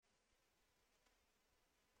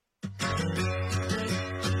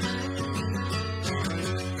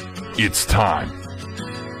It's time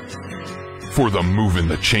for the Moving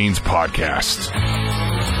the Chains podcast.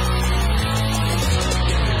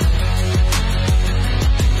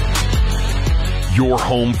 Your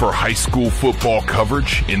home for high school football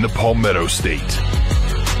coverage in the Palmetto State.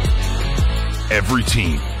 Every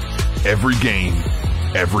team, every game,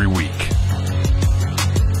 every week.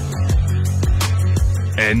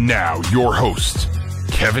 And now your hosts,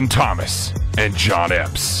 Kevin Thomas and John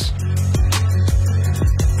Epps.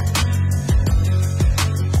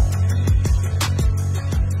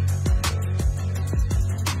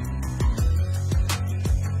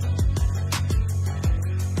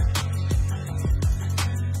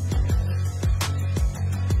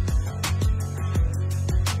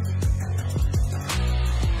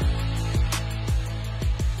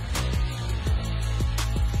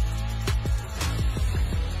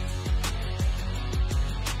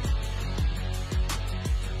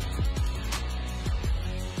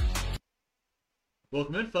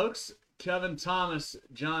 Welcome in, folks. Kevin Thomas,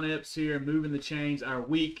 John Epps here, Moving the Chains, our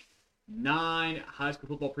Week 9 high school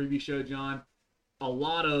football preview show, John. A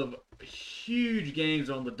lot of huge games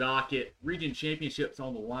on the docket. Region championships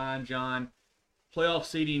on the line, John. Playoff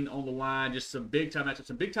seeding on the line. Just some big-time matchups,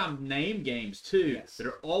 some big-time name games, too, Yes. that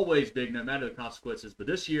are always big no matter the consequences. But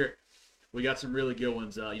this year, we got some really good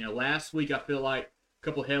ones. Last week, I feel like a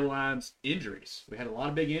couple headlines, injuries. We had a lot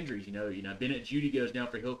of big injuries. Bennett Judy goes down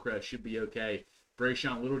for Hillcrest, should be okay.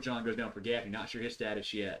 Brayshawn Littlejohn goes down for Gaffney, not sure his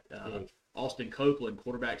status yet. Austin Copeland,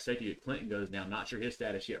 quarterback safety at Clinton, goes down, not sure his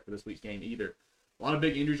status yet for this week's game either. A lot of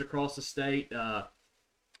big injuries across the state, but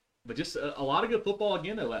just a lot of good football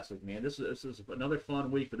again though last week, man. This was another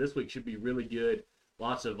fun week, but this week should be really good.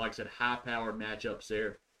 Lots of, like I said, high-powered matchups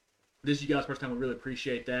there. This is you guys' first time, we really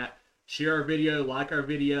appreciate that. Share our video, like our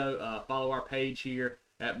video, follow our page here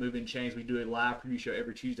at Moving Chains. We do a live preview show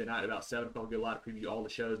every Tuesday night at about 7 o'clock. We do a live preview all the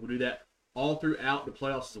shows. We'll do that all throughout the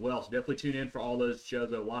playoffs as well. So definitely tune in for all those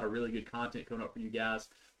shows. A lot of really good content coming up for you guys.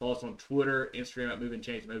 Follow us on Twitter, Instagram at Moving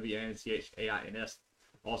Chains, MoveANCHAINS.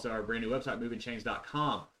 Also our brand new website,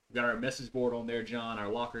 movingchains.com. We've got our message board on there, John, our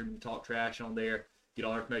locker room talk trash on there. Get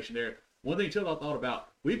all our information there. One thing too I thought about,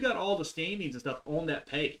 we've got all the standings and stuff on that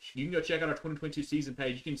page. You can go check out our 2022 season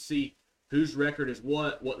page. You can see whose record is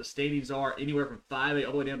what the standings are, anywhere from 5A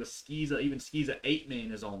all the way down to SCISA. Even SCISA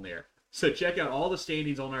 8-man is on there. So check out all the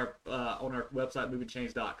standings on our website,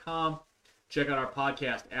 movingchains.com. Check out our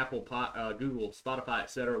podcast, Apple, Google, Spotify,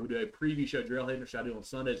 etc. We do a preview show, Trailhead, which I do on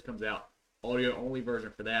Sundays. It comes out audio-only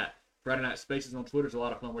version for that. Friday Night Spaces on Twitter is a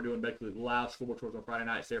lot of fun. We're doing basically live scoreboard tours on Friday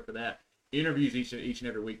nights there for that. Interviews each and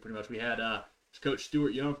every week, pretty much. We had Coach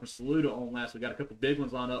Stuart Young from Saluda on last week. We got a couple big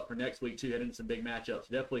ones lined up for next week, too, heading into some big matchups.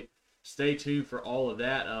 Definitely stay tuned for all of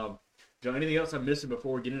that. John, anything else I'm missing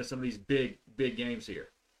before we get into some of these big games here?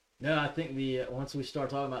 No, I think once we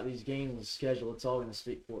start talking about these games and schedule, it's all going to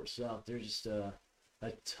speak for itself. There's just a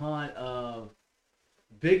ton of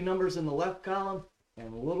big numbers in the left column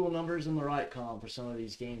and little numbers in the right column for some of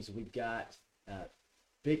these games. We've got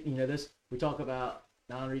big, we talk about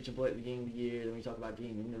non-region play at the beginning of the year, then we talk about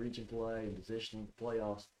getting into region play and positioning for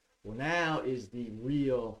playoffs. Well, now is the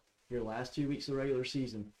real, here last 2 weeks of the regular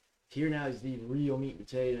season, here now is the real meat and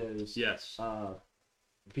potatoes. Yes.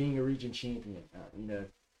 Being a region champion,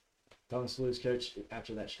 Tom Saluda's coach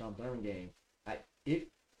after that Chicago-Thurman game, it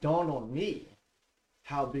dawned on me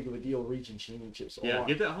how big of a deal region championships are. Yeah,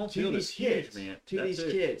 get that home field is huge, man. To these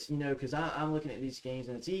kids, because I'm looking at these games,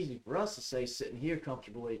 and it's easy for us to say, sitting here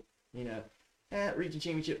comfortably, region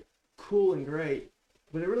championship, cool and great,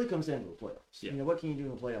 but it really comes down to the playoffs. Yeah. What can you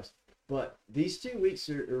do in the playoffs? But these 2 weeks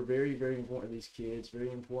are very, very important to these kids,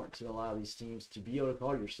 very important to allow these teams to be able to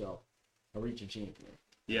call yourself a region champion.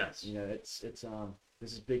 Yes.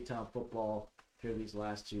 This is big-time football here these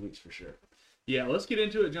last 2 weeks for sure. Yeah, let's get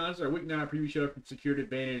into it, John. It's our Week 9 preview show from Security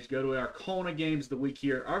Advantage. Go to our Kona games of the week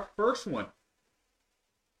here. Our first one,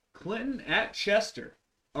 Clinton at Chester,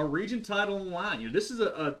 a region title on the line. This is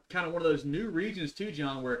a kind of one of those new regions too,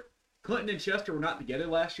 John, where Clinton and Chester were not together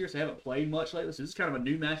last year, so they haven't played much lately. So this is kind of a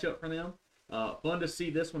new matchup for them. Fun to see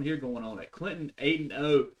this one here going on. At Clinton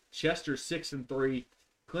 8-0, Chester 6-3.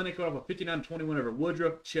 Clinton got off a 59-21 over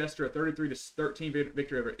Woodruff. Chester a 33-13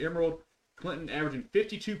 victory over Emerald. Clinton averaging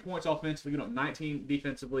 52 points offensively, getting up 19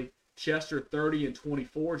 defensively. Chester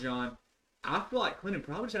 30-24, John. I feel like Clinton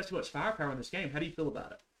probably just has too much firepower in this game. How do you feel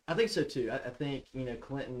about it? I think so too. I think,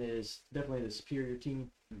 Clinton is definitely the superior team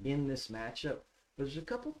in this matchup. But there's a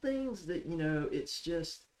couple things that, it's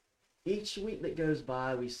just each week that goes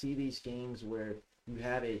by, we see these games where you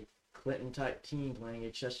have a Clinton-type team playing a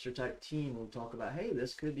Chester-type team. We'll talk about, hey,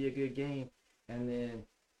 this could be a good game. And then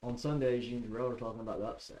on Sundays, you and Jarrell are talking about the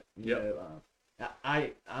upset.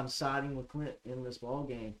 I'm siding with Clint in this ball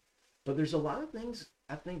game, but there's a lot of things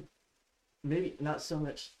I think maybe not so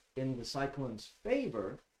much in the Cyclones'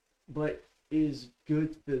 favor, but is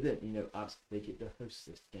good for them. You know, obviously they get to host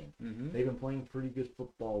this game. Mm-hmm. They've been playing pretty good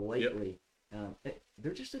football lately.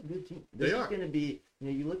 They're just a good team. They This are. is going to be, you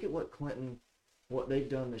know, you look at what they've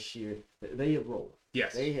done this year. They have rolled.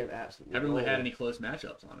 Yes. They have absolutely Haven't really had rolled. any close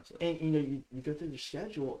matchups, honestly. And, you know, you go through the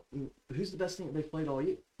schedule. Who's the best team that they've played all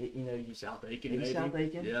year? You know, South Aiken, maybe maybe. South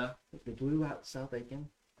Aiken. Yeah. They blew out South Aiken.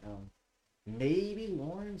 Maybe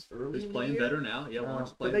Lawrence early Who's in the playing year. better now? Yeah, Lawrence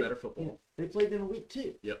is But playing better football. You know, they played them a week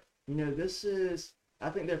too. Yep. You know, I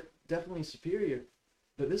think they're definitely superior.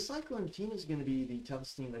 But this Cyclone team is going to be the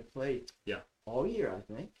toughest team they've played all year,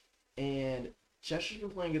 I think. And Chester's been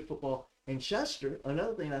playing good football. And Chester,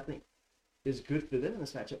 another thing I think is good for them in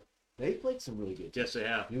this matchup, they played some really good teams. Yes, they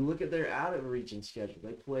have. You look at their out-of-region schedule.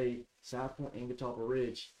 They play South Point and Catawba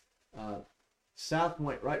Ridge. South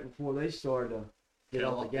Point, right before they started to get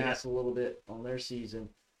off the gas a little bit on their season.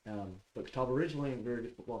 But Catawba Ridge playing very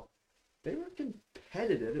good football. They were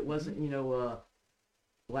competitive. It wasn't, you know,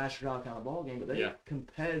 last round kind of ball game, but they were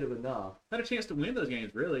competitive enough. Had a chance to win those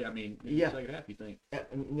games, really. I mean, in the second half, you think.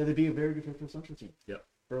 And, you know, they'd be a very good fit for the Central team. Yep.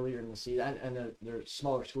 Earlier in the season. I know they're a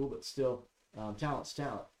smaller school, but still, talent's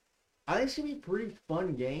talent. I think it's going to be a pretty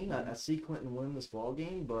fun game. I see Clinton win this ball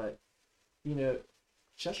game, but, you know,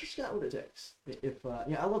 Chester's got what it takes.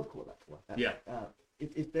 I love the quarterback play.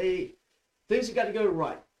 If things have got to go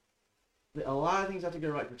right. A lot of things have to go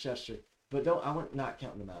right for Chester, but I would not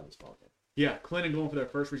count them out of this ball game. Yeah, Clinton going for their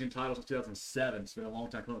first region title since 2007. It's been a long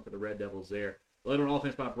time coming for the Red Devils there. Led on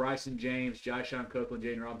offense by Bryson James, Jyshawn Copeland,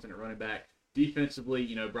 Jaden Robinson at running back. Defensively,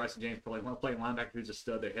 you know, Bryson James probably one playing linebacker who's a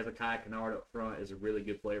stud there. Hezekiah Kennard up front is a really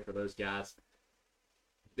good player for those guys.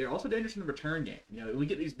 They're also dangerous in the return game. You know, we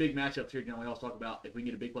get these big matchups here. You know, we always talk about if we can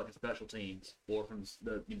get a big play from special teams or from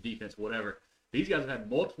the defense, whatever. These guys have had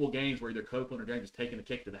multiple games where either Copeland or James has taken a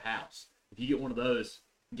kick to the house. If you get one of those,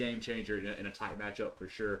 game changer in a tight matchup for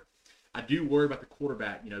sure. I do worry about the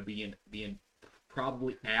quarterback, you know, being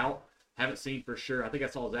probably out. Haven't seen for sure. I think I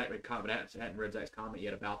saw Zach make a comment, but I hadn't read Zach's comment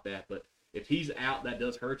yet about that. But if he's out, that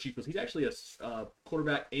does hurt you because he's actually a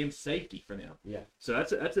quarterback and safety for them. Yeah. So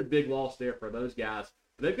that's a big loss there for those guys.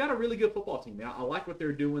 But they've got a really good football team. Now, I like what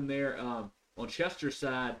they're doing there. On Chester's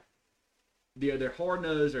side, they're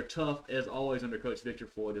hard-nosed, they're tough, as always, under Coach Victor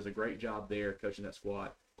Floyd. Does a great job there coaching that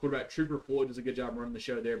squad. Quarterback Trooper Floyd does a good job running the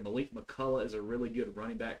show there. Malik McCullough is a really good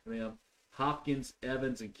running back for them. Hopkins,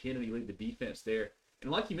 Evans, and Kennedy lead the defense there. And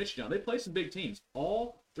like you mentioned, John, they play some big teams.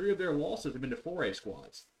 All three of their losses have been to 4A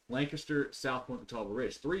squads. Lancaster, South Point, and Catawba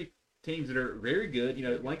Ridge. Three teams that are very good. You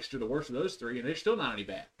know, Lancaster the worst of those three, and they're still not any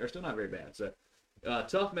bad. They're still not very bad. So,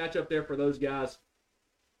 tough matchup there for those guys.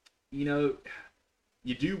 You know,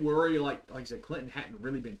 you do worry, like I said, Clinton hadn't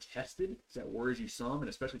really been tested. So that worries you some, and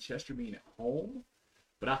especially Chester being at home.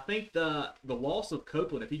 But I think the loss of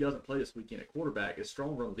Copeland, if he doesn't play this weekend at quarterback, is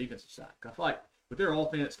stronger on the defensive side. I feel like with their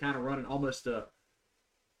offense kind of running almost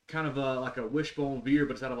like a wishbone veer,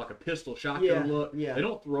 but it's out of like a pistol shotgun look. Yeah. They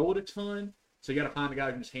don't throw it a ton, so you got to find a guy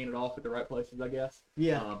who can just hand it off at the right places, I guess.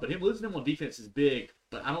 Yeah. But him losing them on defense is big,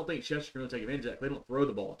 but I don't think Chester can really take advantage of that. They don't throw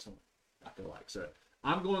the ball a ton, I feel like. So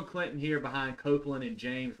I'm going Clinton here behind Copeland and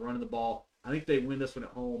James running the ball. I think they win this one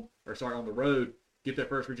at home, on the road, get their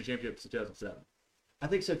first region championship since 2007. I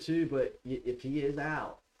think so too, but if he is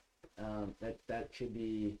out, that could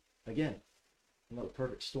be, again, another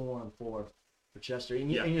perfect storm for Chester.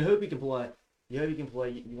 And you hope he can play. You hope he can play.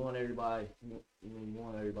 You want everybody. You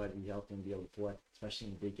want everybody to be healthy and be able to play, especially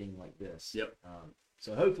in a big game like this. Yep.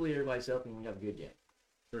 So hopefully everybody's healthy and we have a good game.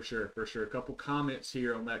 For sure. A couple comments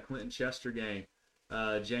here on that Clinton-Chester game.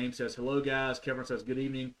 James says, hello, guys. Kevin says, good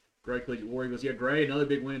evening. Great Collegiate Warrior goes, yeah, great. Another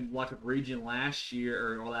big win, Lockwood Region last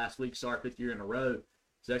week, 5th year in a row.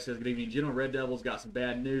 Zach says, good evening, General. Red Devils got some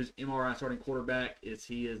bad news. MRI starting quarterback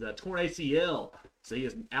he is torn ACL, so he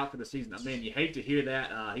is out for the season. Man, you hate to hear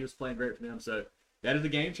that. He was playing great for them, so that is a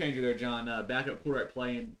game changer there, John. Backup quarterback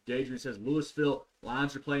playing. Dadrian says, Louisville,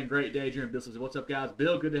 Lions are playing great, Dadrian. Bill says, what's up, guys?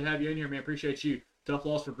 Bill, good to have you in here, man. Appreciate you. Tough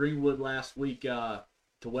loss for Greenwood last week.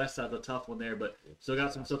 To Westside's a tough one there, but still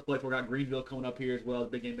got some stuff to play for. Got Greenville coming up here as well.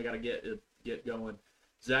 The big game they got to get going.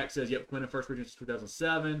 Zach says, yep, Clinton first region since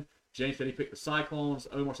 2007. James said he picked the Cyclones.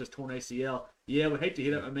 Omar says torn ACL. Yeah, we hate to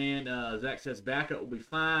hear that, my man. Zach says backup will be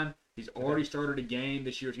fine. He's already started a game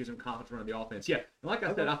this year to give him confidence running the offense. Yeah, and like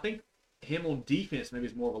I said, I think him on defense maybe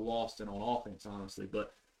is more of a loss than on offense, honestly.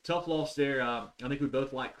 But tough loss there. I think we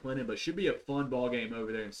both like Clinton, but should be a fun ball game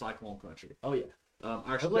over there in Cyclone country. Oh, yeah.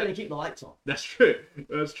 Hopefully they keep the lights on. That's true.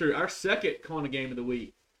 That's true. Our second kind of game of the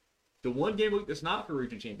week, the one game of the week that's not for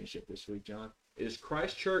region championship this week, John, is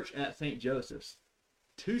Christchurch at St. Joseph's.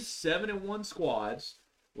 2 7-1 squads.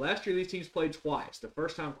 Last year, these teams played twice. The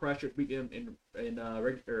first time Christchurch beat them in the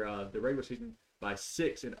regular season by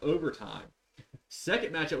 6 in overtime.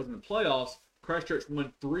 Second matchup was in the playoffs. Christchurch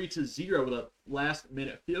won 3-0 with a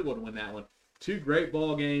last-minute field goal to win that one. 2 great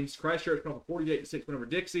ball games. Christchurch came off a 48-6 win over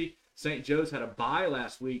Dixie. St. Joe's had a bye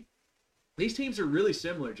last week. These teams are really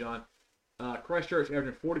similar, John. Christchurch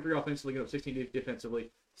averaging 43 offensively, giving up 16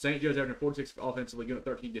 defensively. St. Joe's averaging 46 offensively, giving up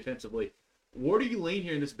 13 defensively. Where do you lean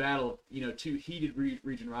here in this battle of, 2 heated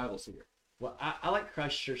region rivals here? Well, I like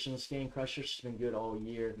Christchurch in this game. Christchurch has been good all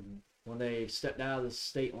year. Mm-hmm. When they stepped out of the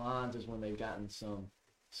state lines is when they've gotten some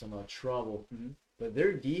trouble. Mm-hmm. But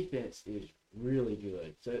their defense is really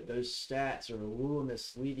good. So those stats are a little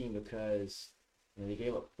misleading because they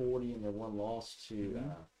gave up 40 in their one loss to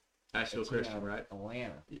Asheville Christian, right?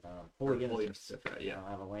 Atlanta. Holy Against, right, yeah.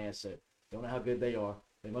 Out of Atlanta. So don't know how good they are.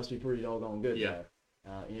 They must be pretty doggone good. Yeah.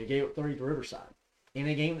 They gave up 30 to Riverside in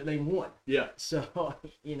a game that they won. Yeah. So,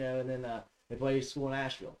 and then they played school in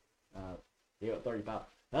Asheville. They got 35.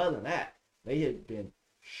 Other than that, they had been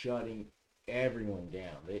shutting everyone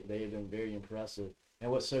down. They have been very impressive. And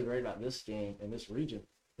what's so great about this game in this region,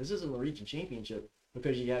 this isn't the region championship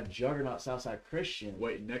because you have Juggernaut Southside Christian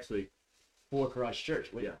wait next week for Christchurch.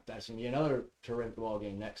 Yeah. That's going to be another terrific ball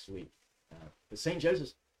game next week. But St.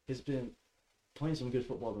 Joseph's has been playing some good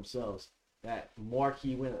football themselves. That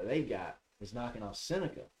marquee win that they've got is knocking off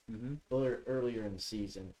Seneca earlier in the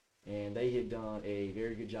season. And they had done a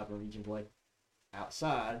very good job in region play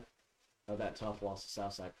outside of that tough loss to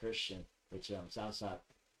Southside Christian, which Southside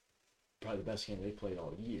probably the best game they played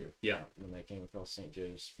all year. Yeah. When they came across St.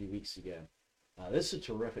 Joe's a few weeks ago. This is a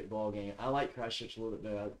terrific ball game. I like Christchurch a little bit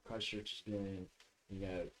better. Christchurch has been,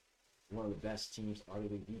 one of the best teams,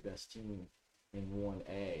 arguably the best team in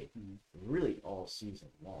 1A, really all season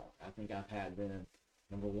long. I think I've had them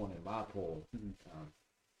number 1 in my poll,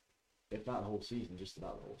 if not the whole season, just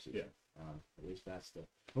about the whole season. Yeah. At least that's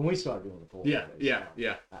when we started doing the poll. Yeah, anyways,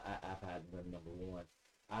 yeah. I've had them number 1.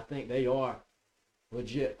 I think they are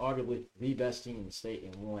legit, arguably the best team in the state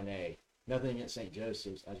in 1A. Nothing against St.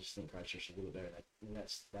 Joseph's. I just think Christchurch is a little better.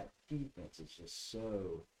 That defense is just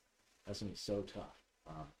that's going to be so tough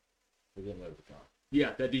for them to overcome.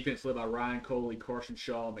 Yeah, that defense led by Ryan Coley, Carson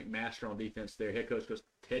Shaw, McMaster on defense there. Head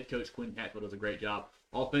coach Quinn Hatfield does a great job.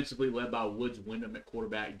 Offensively led by Woods Wyndham at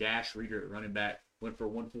quarterback, Dash Reader at running back. Went for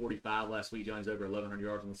 145 last week. John's over 1,100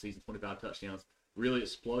 yards on the season, 25 touchdowns. Really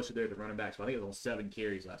explosive there at the running back. So I think it was on 7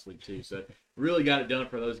 carries last week too. So really got it done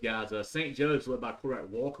for those guys. St. Joe's led by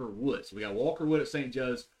quarterback Walker Woods. So we got Walker Wood at St.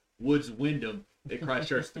 Joe's, Woods Wyndham at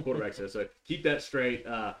Christchurch at the quarterback. So keep that straight.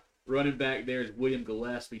 Running back there is William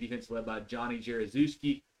Gillespie. Defense led by Johnny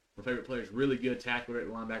Jaruzelski. My favorite player is really good tackler at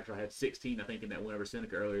linebacker. I had 16, I think, in that win over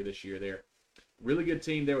Seneca earlier this year there. Really good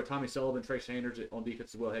team there with Tommy Sullivan, Trey Sanders on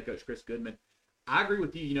defense as well, head coach Chris Goodman. I agree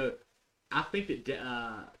with you. I think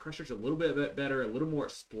that Christchurch is a little bit better, a little more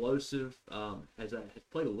explosive, has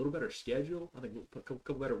played a little better schedule. I think a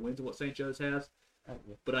couple better wins than what St. Joe's has.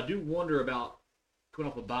 But I do wonder about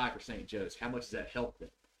coming off a bye for St. Joe's. How much does that help them?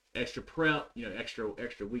 Extra prep,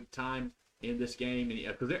 extra week time in this game, and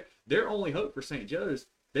because their only hope for St. Joe's,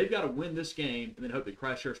 they've got to win this game and then hope that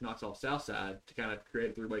Christchurch knocks off Southside to kind of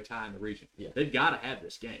create a 3-way tie in the region. Yeah. They've got to have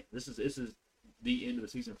this game. This is the end of the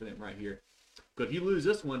season for them right here. But if you lose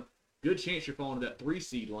this one, good chance you're falling to that 3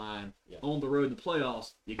 seed line on the road in the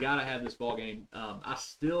playoffs. You got to have this ball game. I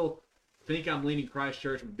still think I'm leaning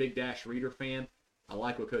Christchurch. I'm a big Dash Reader fan. I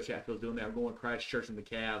like what Coach Hatfield's doing there. I'm going Christchurch and the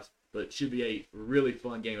Cavs. But it should be a really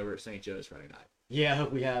fun game over at St. Joe's Friday night. Yeah, I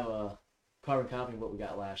hope we have carbon copy of what we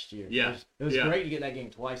got last year. Yeah. It was great to get that game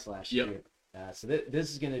twice last year. So this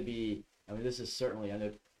is going to be, this is certainly, I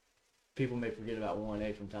know people may forget about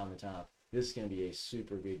 1A from time to time. This is going to be a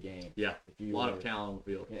super good game. Yeah, a lot of talent on the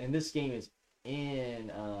field. And this game is in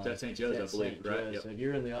St. Joe's, I believe, right? Yep. So if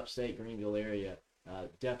you're in the upstate Greenville area,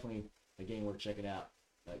 definitely a game worth checking out,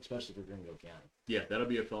 especially for Greenville County. Yeah, that'll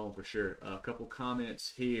be a fun one for sure. A couple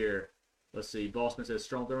comments here. Let's see. Boston says,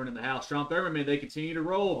 Strom Thurman in the house. Strom Thurman, man, they continue to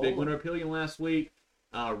roll. Big winner of Pillion last week.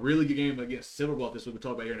 Really good game against Silver Bluff this week. We'll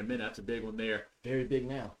talk about here in a minute. That's a big one there. Very big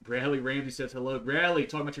now. Bradley Ramsey says, hello. Bradley,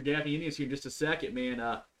 talking about your Gaffney Indians here in just a second, man.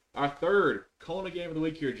 Our third Kona game of the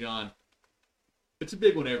week here, John. It's a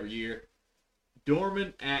big one every year.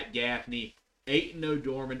 Dorman at Gaffney. 8-0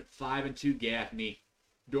 Dorman, 5-2 Gaffney.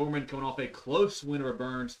 Dorman coming off a close win over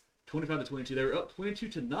Burns, 25-22. They were up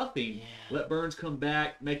 22-0. Yeah. Let Burns come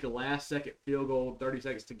back, make a last-second field goal, 30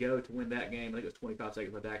 seconds to go to win that game. I think it was 25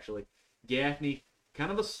 seconds left, actually. Gaffney,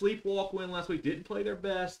 kind of a sleepwalk win last week. Didn't play their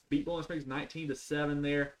best. Beat Bowling Springs 19-7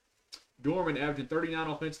 there. Dorman averaging 39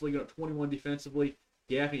 offensively, going up 21 defensively.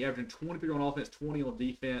 Gaffney averaging 23 on offense, 20 on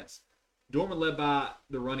defense. Dorman led by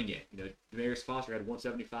the running game. Demarius Foster had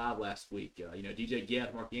 175 last week. DJ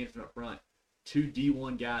Gaff, Mark Anderson up front. Two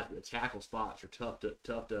D1 guys with the tackle spots are tough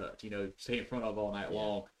to stay in front of all night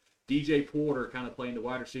long. DJ Porter kind of playing the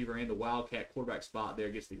wide receiver and the Wildcat quarterback spot there,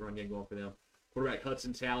 gets the run game going for them. Quarterback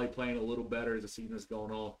Hudson Talley playing a little better as the season is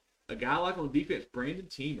going on. A guy like on defense, Brandon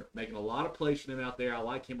Teamer, making a lot of plays for them out there. I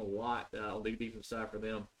like him a lot on the defensive side for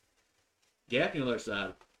them. Gaffney on the other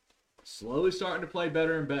side, slowly starting to play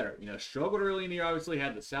better and better. Struggled early in the year, obviously,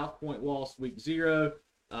 had the South Point loss week 0.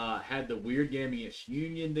 Had the weird game against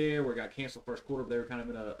Union there where it got canceled first quarter. They were kind of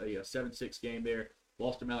in a 7-6 game there.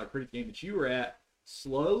 Lost to Mallard Creek game that you were at.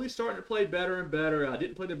 Slowly starting to play better and better.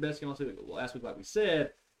 Didn't play their best game last week, like we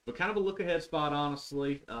said, but kind of a look-ahead spot,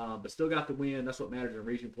 honestly. But still got the win. That's what matters in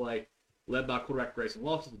region play. Led by quarterback Grayson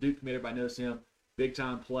Loftus, the Duke commit. Everybody knows him.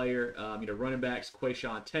 Big-time player. Running backs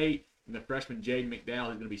Quayshawn Tate and the freshman Jaden McDowell,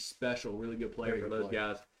 who's going to be special. Really good player for those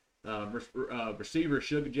guys. Receiver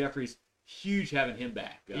Sugar Jeffries, huge having him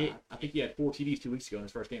back. I think he had 4 TDs 2 weeks ago in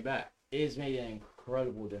his first game back. It has made an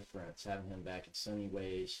incredible difference having him back in so many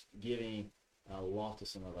ways, giving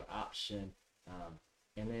Loftus another option,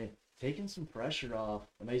 and then taking some pressure off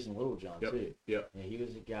Amazing Littlejohn, too. Yep. Yeah, he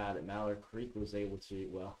was a guy that Mallard Creek was able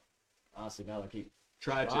to, honestly, Mallard Creek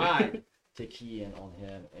tried to key in on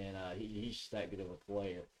him, and he's that good of a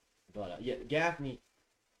player. But, Gaffney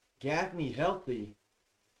healthy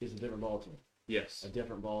is a different ball team. Yes. A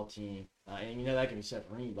different ball team. And that can be said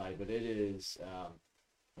for anybody, but it is,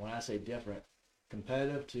 when I say different,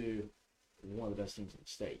 competitive to one of the best teams in the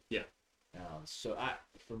state. Yeah.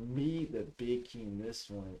 For me, the big key in this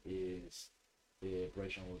one is if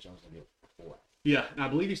Grayson Littlejohn's going to be a 4. Yeah, and I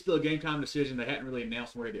believe it's still a game-time decision. They hadn't really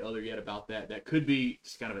announced one way or the other yet about that. That could be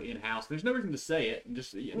just kind of an in-house. There's no reason to say it, and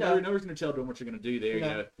just no reason to tell them what you're going to do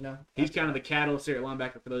there. No. He's kind of the catalyst there at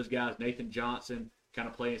linebacker for those guys. Nathan Johnson kind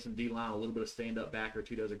of playing some D-line, a little bit of stand-up backer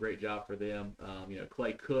too, does a great job for them.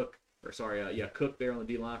 Clay Cook, Cook there on the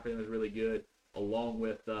D-line for them is really good, along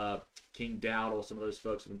with King Dowdle, some of those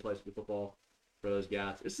folks have been playing some football for those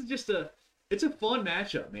guys. This is just it's a fun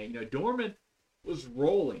matchup, man. Dorman was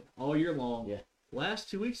rolling all year long. Yeah. Last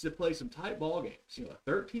 2 weeks, they played some tight ball games.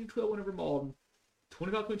 13-12 win over Malden,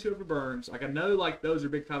 25-22 over Burns. I know, those are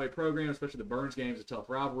big 5A programs, especially the Burns game is a tough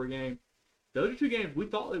rivalry game. Those are 2 games we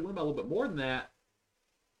thought they'd win by a little bit more than that.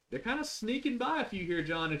 They're kind of sneaking by a few here,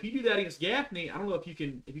 John. If you do that against Gaffney, I don't know if you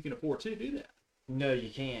can afford to do that. No, you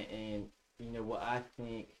can't. And what I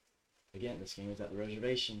think, again, this game is at the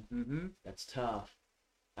reservation. Mm-hmm. That's tough.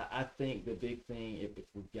 I think the big thing, if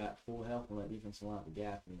we've got full health on that defensive line for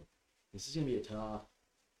Gaffney, this is going to be a tough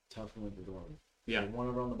win for Dorman. Yeah. They want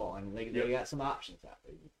to run the ball. I mean, they got some options out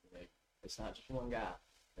there. It's not just one guy.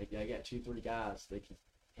 They got 2-3 guys they can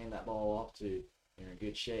hand that ball off to. They're in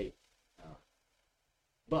good shape.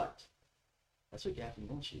 But that's what Gaffney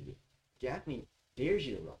wants you to do. Gaffney dares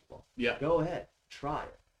you to run the ball. Yeah. Go ahead. Try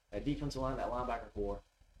it. That defensive line, that linebacker core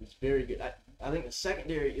is very good. I think the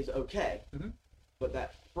secondary is okay, but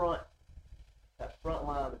that front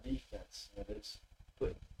line of the defense, that's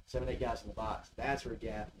put 7-8 guys in the box, that's where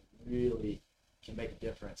Gaffney really can make a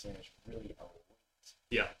difference, and it's really elite.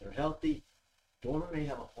 Yeah. They're healthy. Dorman may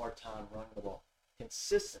have a hard time running the ball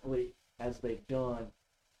consistently as they've done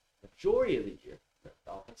the majority of the year.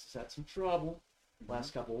 The offense has had some trouble the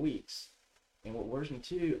last couple of weeks. And what worries me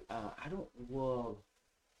too, I don't love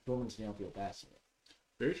Dorman's downfield passing it.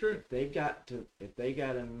 Very true. If they got to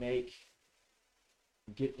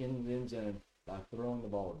get in the end zone by throwing the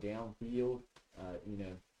ball downfield,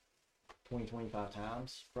 20-25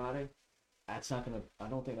 times Friday, I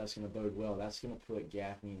don't think that's gonna bode well. That's gonna put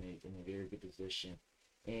Gaffney in a very good position.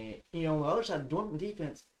 And on the other side, the Dorman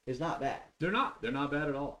defense is not bad. They're not bad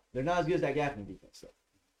at all. They're not as good as that Gaffney defense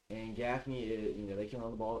though. And Gaffney, they can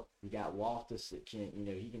run the ball. You got Loftus that can,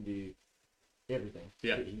 he can do everything.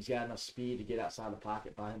 Yeah. He's got enough speed to get outside the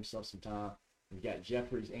pocket, buy himself some time. You got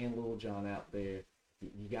Jeffries and Littlejohn out there.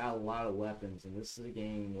 You got a lot of weapons, and this is a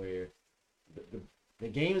game where the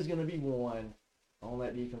game is going to be won on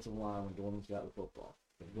that defensive line when Dorman's got the football.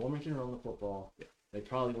 If Dorman can run the football, they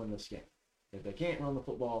probably win this game. If they can't run the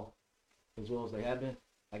football as well as they have been,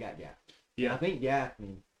 I got Gaffney. Yeah. I think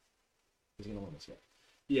Gaffney is going to win this game.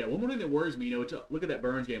 Yeah, one more thing that worries me, look at that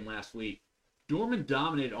Burns game last week. Dorman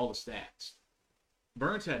dominated all the stats.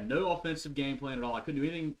 Burns had no offensive game plan at all. I couldn't do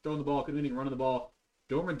anything throwing the ball, couldn't do anything running the ball.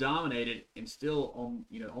 Dorman dominated and still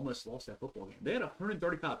almost lost that football game. They had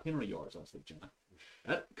 135 penalty yards last week, John.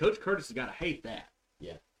 Coach Curtis has got to hate that.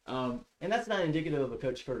 Yeah. And that's not indicative of a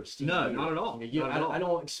Coach Curtis team. No, not at all. I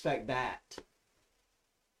don't expect that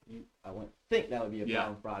I wouldn't think that would be a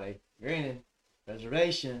problem Friday. Granted,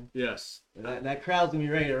 reservation. Yes. That crowd's gonna be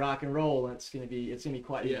ready to rock and roll. And it's gonna be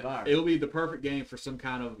quite the environment. It'll be the perfect game for some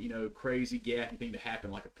kind of crazy gaffy thing to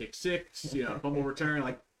happen, like a pick six, fumble return,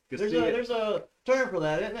 like. There's a term for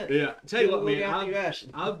that, isn't it? Yeah. Tell you what, man.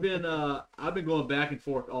 I've been going back and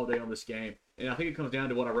forth all day on this game, and I think it comes down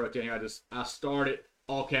to what I wrote down here. I started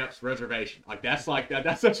all caps reservation. That's what.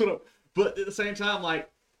 But at the same time,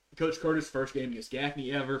 like Coach Curtis' first game against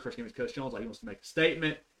Gaffney ever, first game against Coach Jones, like he wants to make a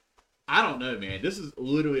statement. I don't know, man. This is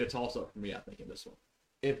literally a toss-up for me, I think, in this one.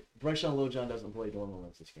 If Bryson Littlejohn doesn't play, Dorman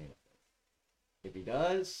wins this game. If he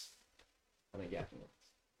does, I think Gaffney wins.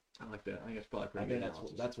 I like that. I think that's probably pretty good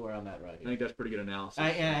analysis. That's where I'm at right here. I think that's pretty good analysis.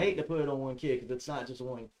 I hate to put it on one kid because it's not just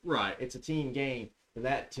one. Right. It's a team game. But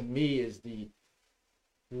that, to me, is the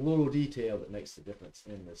little detail that makes the difference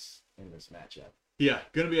in this matchup. Yeah,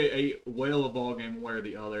 going to be a whale of a ball game one way or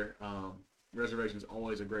the other. Reservation is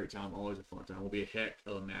always a great time, always a fun time. Will be a heck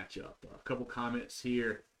of a matchup. A couple comments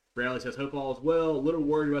here. Bradley says, hope all is well. A little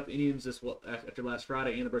worried about the Indians after last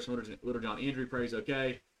Friday and the Bryson Littlejohn injury. Praise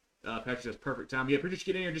okay. Patrick says, perfect time. Yeah, appreciate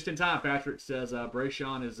you getting here just in time, Patrick. Says,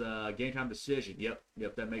 Brayshawn is a game-time decision. Yep,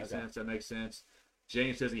 that makes sense. That makes sense.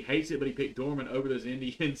 James says he hates it, but he picked Dorman over those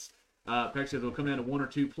Indians. Patrick says it'll come down to one or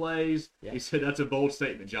two plays. Yeah. He said that's a bold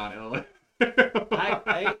statement, John. Okay,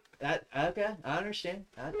 I understand.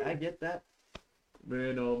 I get that.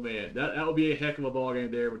 Man, oh man, that will be a heck of a ball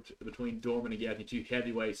game there between Dorman and Gaffney, two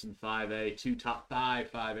heavyweights in 5A, two top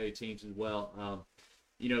 5A teams as well.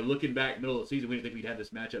 Looking back middle of the season, we didn't think we'd have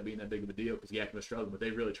this matchup being that big of a deal because Gaffney was struggling, but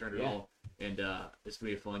they really turned it on, and it's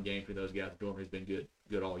gonna be a fun game for those guys. Dorman has been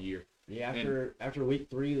good all year. Yeah, after week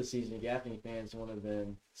 3 of the season, Gaffney fans would have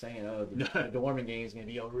been saying, "Oh, the Dorman game is gonna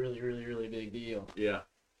be a really, really, really big deal." Yeah.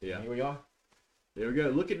 And here we are. There we go.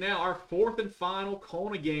 Look at now our fourth and final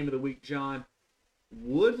Kona game of the week, John.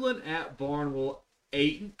 Woodland at Barnwell,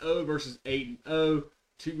 8-0 versus 8-0.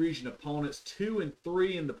 Two region opponents,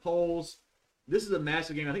 2-3 in the polls. This is a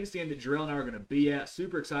massive game. I think it's the game that Jarrell and I are going to be at.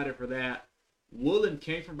 Super excited for that. Woodland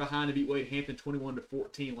came from behind to beat Wade Hampton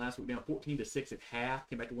 21-14 last week, down 14-6 at half.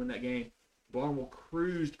 Came back to win that game. Barnwell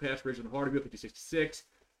cruised past Richmond Hardyville 56-6.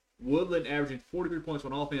 Woodland averaging 43 points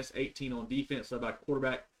on offense, 18 on defense, led by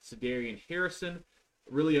quarterback Cedarian Harrison.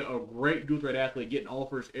 Really a great dual threat athlete, getting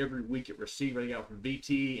offers every week at receiver. They got from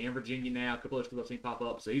VT and Virginia now. A couple of schools I've seen pop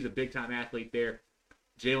up. So he's a big-time athlete there.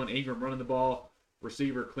 Jalen Ingram running the ball.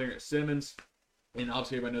 Receiver Clarence Simmons. And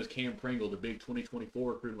obviously everybody knows Cam Pringle, the big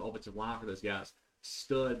 2024 recruiting offensive line for those guys.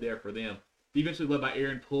 Stud there for them. Defensively led by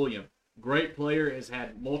Aaron Pulliam. Great player, has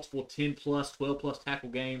had multiple 10+, 12+ tackle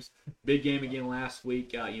games. Big game again last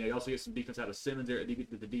week. You also get some defense out of Simmons there at the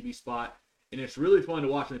DB spot. And it's really fun to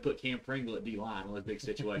watch when they put Cam Pringle at D-line, one of those big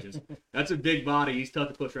situations. That's a big body. He's tough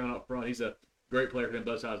to push around up front. He's a great player for them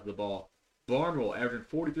both sides of the ball. Barnwell averaging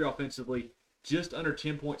 43 offensively, just under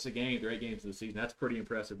 10 points a game through 8 games of the season. That's pretty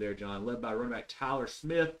impressive there, John. Led by running back Tyler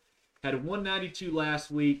Smith. Had 192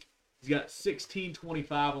 last week. He's got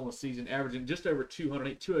 1625 on the season, averaging just over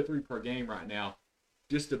 203 per game right now.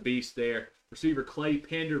 Just a beast there. Receiver Clay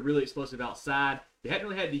Pender, really explosive outside. They hadn't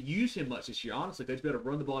really had to use him much this year, honestly. They just be able to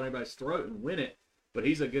run the ball at everybody's throat and win it. But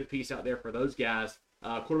he's a good piece out there for those guys.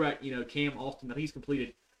 Quarterback, Cam Austin, I think he's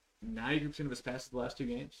completed 90% of his passes the last 2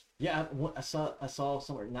 games. Yeah, I saw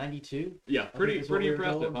somewhere 92. Yeah, pretty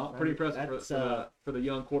impressive, huh? Pretty impressive for the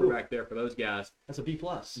young quarterback there for those guys. That's a B+.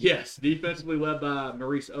 Yes, defensively led by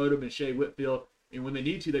Maurice Odom and Shea Whitfield. And when they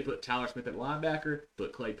need to, they put Tyler Smith at linebacker,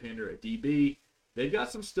 put Clay Pender at DB. They've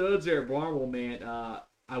got some studs there at Barnwell, man.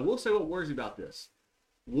 I will say what worries me about this.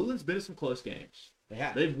 Woodland's been in some close games.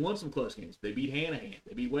 They've won some close games. They beat Hanahan.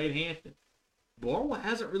 They beat Wade Hampton. Barnwell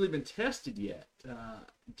hasn't really been tested yet.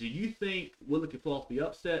 Do you think Woodland could pull off the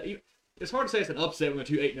upset? It's hard to say it's an upset when the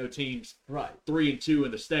 2 8-0 teams, right? 3-2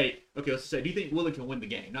 in the state. Okay, let's say, do you think Woodland can win the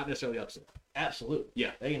game? Not necessarily upset. Absolutely.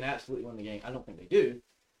 Yeah. They can absolutely win the game. I don't think they do.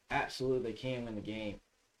 Absolutely, they can win the game.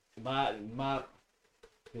 My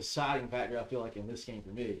deciding factor, I feel like, in this game for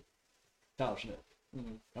me, Tyler Smith,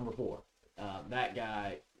 number 4. That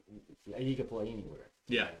guy, he could play anywhere.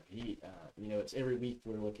 Yeah. It's every week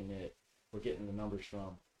we're getting the numbers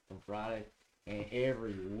from Friday, and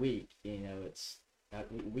every week,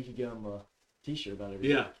 we could give him a T-shirt about every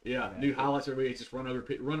week. Yeah. New highlights every week. It's just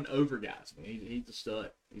running over guys. I mean, he's a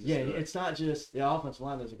stud. It's not just the offensive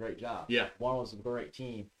line does a great job. Yeah. Barnwell's a great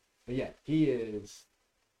team, but yeah, he is.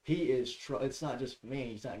 It's not just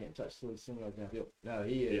he's not getting touched to the downfield. No,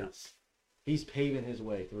 he is. Yeah. He's paving his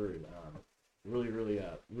way through.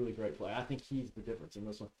 Really great play. I think he's the difference in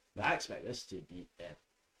this one. But I expect this to be an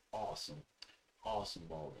awesome awesome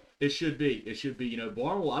ball game. It should be. It should be.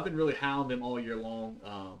 Barnwell, I've been really high on them all year long.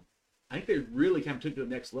 I think they really kind of took it to the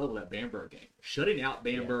next level, that Bamberg game. Shutting out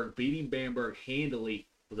Bamberg, beating Bamberg handily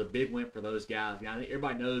was a big win for those guys. I think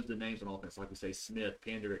everybody knows the names on offense, like we say, Smith,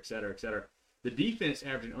 Pender, et cetera, et cetera. The defense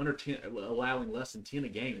averaging under 10, allowing less than 10 a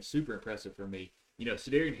game is super impressive for me.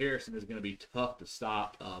 Sedarian Harrison is going to be tough to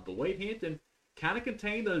stop, but Wade Hampton kind of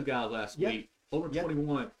contained those guys last week, over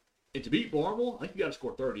 21. And to beat Barnwell, I think you got to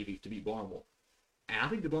score 30 to beat Barnwell. And I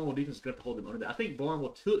think the Barnwell defense is going to hold them under that. I think Barnwell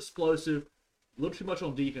too explosive, a little too much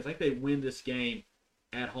on defense. I think they win this game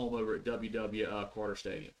at home over at WW Carter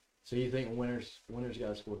Stadium. So you think winners got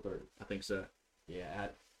to score 30? I think so. Yeah,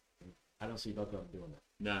 I don't see both of them doing that.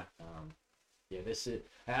 No. This is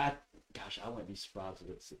I wouldn't be surprised if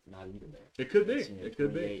it's not even there. It could be. It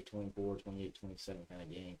could be 24, 28, 27 kind of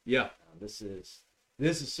game. Yeah. This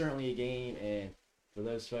is certainly a game, and for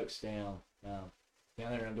those folks down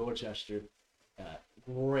there in Dorchester,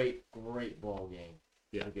 great ball game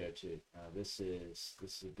to go to. This is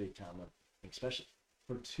a big time one, especially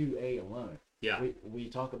for 2A alone. Yeah. We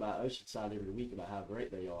talk about Oceanside every week about how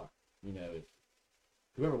great they are. If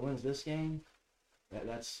whoever wins this game,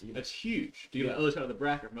 that's huge. Do you know the other side of the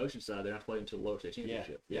bracket from Oceanside? They're not playing until the lower state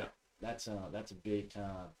championship. Yeah. That's a big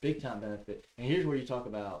time benefit. And here's where you talk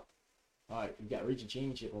about, all right, you got region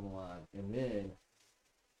championship on the line, and then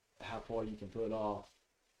how far you can put off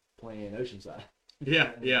playing Oceanside.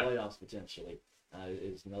 Yeah. Playoffs potentially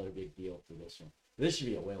is another big deal for this one. This should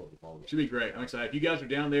be a whale of a ball game. Should be great. I'm excited. If you guys are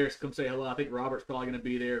down there, come say hello. I think Robert's probably going to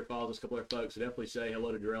be there. Follows us a couple other folks. So definitely say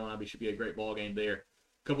hello to Darrell and I. Should be a great ball game there.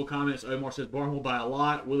 Couple comments. Omar says Barnwell by a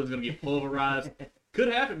lot. Woodland's going to get pulverized.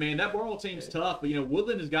 Could happen, man. That Barnwell team's tough. But,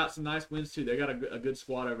 Woodland has got some nice wins, too. They got a good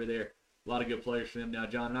squad over there. A lot of good players for them now,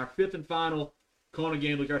 John. And our fifth and final Kona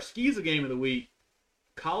game, our Skeeza game of the week.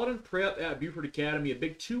 Colleton Prep at Buford Academy. A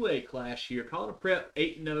big 2A clash here. Colleton Prep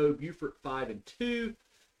 8-0. Buford 5-2.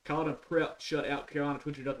 Colleton Prep shut out Carolina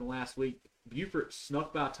 20-0 last week. Buford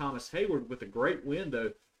snuck by Thomas Hayward with a great win,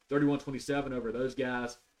 though. 31-27 over those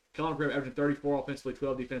guys. Colleton Prep averaging 34 offensively,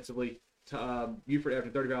 12 defensively. Buford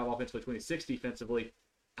averaging 35 offensively, 26 defensively.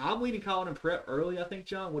 I'm leading Colleton Prep early, I think,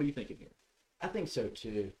 John. What are you thinking here? I think so,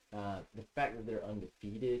 too. The fact that they're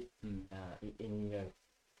undefeated, and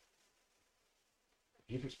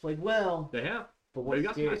Buford's played well. They have. But they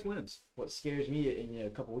got some nice wins. What scares me, a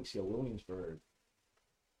couple weeks ago, Williamsburg,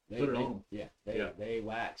 they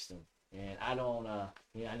waxed them. And I don't, I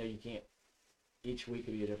know you can't, each week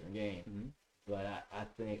will be a different game, but I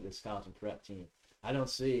think this Colleton Prep team, I don't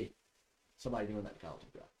see somebody doing that to Colleton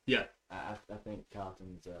Prep. Yeah. I think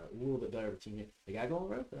Colleton's a little bit better of a team here. They got to go on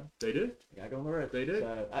the road, though. They do. They got to go on the road. They do.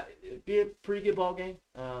 So it'd be a pretty good ball game,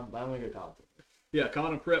 but I'm going to go Colleton. Yeah,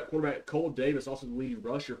 Colleton Prep quarterback Cole Davis, also the leading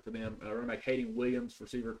rusher for them. Running back Hayden Williams,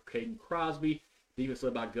 receiver Caden Crosby. Defense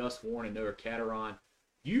led by Gus Warren and Noah Cateron.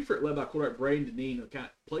 Buford led by quarterback Braden Deneen, who kind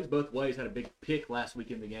of plays both ways. Had a big pick last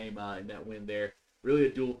week in the game in that win there. Really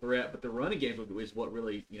a dual threat, but the running game is what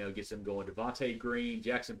really gets them going. Devontae Green,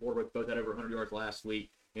 Jackson Porter both had over 100 yards last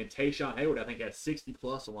week, and Tayshawn Hayward I think had 60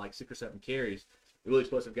 plus on like 6 or 7 carries. A really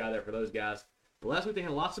explosive guy there for those guys. But last week they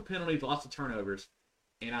had lots of penalties, lots of turnovers,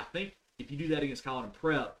 and I think if you do that against Colleton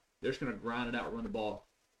Prep, they're just going to grind it out, run the ball.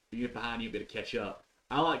 If you get behind, you'll be able to catch up.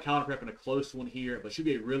 I like Colleton Prep in a close one here, but it should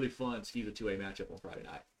be a really fun Skeeza 2A matchup on Friday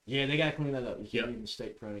night. Yeah, they got to clean that up. You can't leave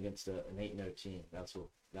mistake prone against an 8-0 team.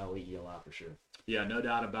 That'll eat you alive for sure. Yeah, no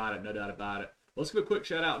doubt about it. Let's give a quick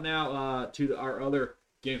shout out now to our other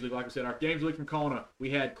Games League. Like I said, our Games League from Kona.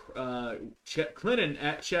 We had Clinton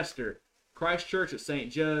at Chester, Christchurch at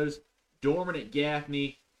St. Joe's, Dorman at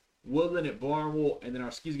Gaffney, Woodland at Barnwell, and then our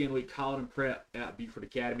Skeeza Game Week Colleton Prep at Buford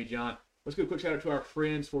Academy, John. Let's give a quick shout out to our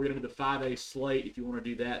friends before we get into the 5A slate if you want to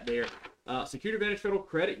do that there. Security Advantage Federal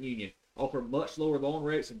Credit Union offer much lower loan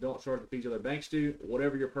rates and don't charge the fees other banks do.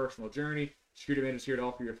 Whatever your personal journey, Security Advantage is here to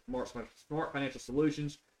offer your smart financial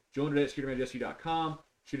solutions. Join today at SecurityAdvantageSU.com.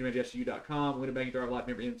 SecurityAdvantageSU.com. Win a Banking Drive Life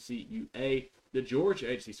member NCUA. The Georgia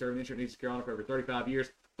Agency, serving insurance needs of Carolina for over 35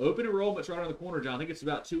 years. Open enrollment's right around the corner, John. I think it's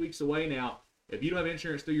about 2 weeks away now. If you don't have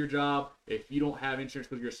insurance through your job, if you don't have insurance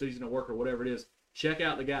because you're a seasonal worker or whatever it is, check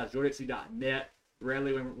out the guys, GeorgiaAgency.net,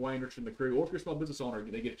 Bradley Wainrich from the crew, or if you're a small business owner,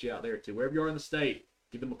 they get you out there too. Wherever you are in the state,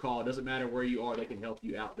 give them a call. It doesn't matter where you are, they can help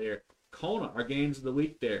you out there. Kona, our games of the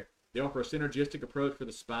week there. They offer a synergistic approach for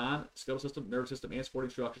the spine, skeletal system, nervous system, and sporting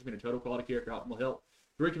structures, meaning total quality care for optimal health.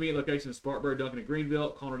 3 convenient locations in Spartanburg, Duncan, and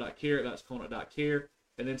Greenville. Kona.care, that's Kona.care.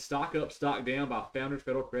 And then Stock Up, Stock Down by Founders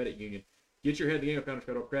Federal Credit Union. Get your head in the game with Founders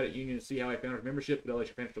Federal Credit Union and see how a Founders membership can elevate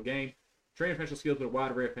your financial game. Train financial skills with a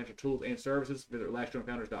wide array of financial tools and services. Visit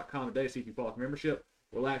RelaxJoinFounders.com today to see if you qualify for membership.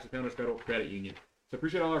 Relax with Founders Federal Credit Union. So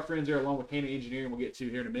appreciate all our friends there, along with Hanna Engineering. We'll get to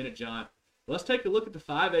here in a minute, John. Let's take a look at the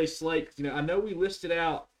 5A slate. 'Cause, I know we listed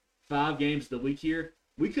out 5 games of the week here.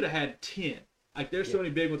 We could have had 10. Like, there's so many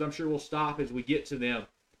big ones. I'm sure we'll stop as we get to them.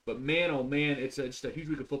 But man, oh man, it's just a huge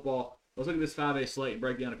week of football. Let's look at this 5A slate and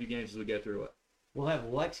break down a few games as we go through it. We'll have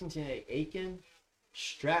Lexington at Aiken.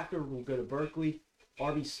 Stratford will go to Berkeley.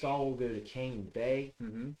 RB Stall will go to Canyon Bay.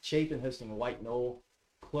 Chapin hosting White Knoll.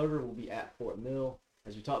 Clover will be at Fort Mill.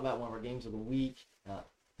 As we talked about, one of our games of the week,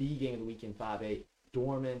 the game of the week in 5A,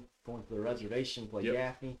 Dorman going to the reservation, play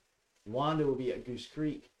Gaffney. Wanda will be at Goose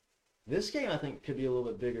Creek. This game, I think, could be a little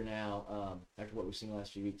bit bigger now after what we've seen the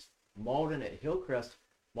last few weeks. Malden at Hillcrest.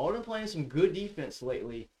 Malden playing some good defense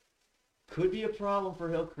lately. Could be a problem for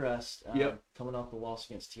Hillcrest coming off the loss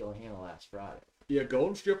against Tealahana last Friday. Yeah,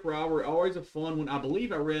 Golden Strip rivalry, always a fun one. I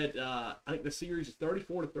believe I read, I think the series is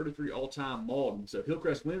 34-33 all-time Malden. So if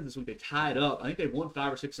Hillcrest wins this week, they tie it up. I think they've won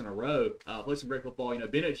 5 or 6 in a row. Played some great football.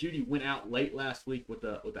 Bennett Judy went out late last week with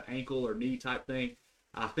the ankle or knee type thing.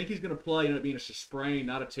 I think he's going to play. It being a sprain,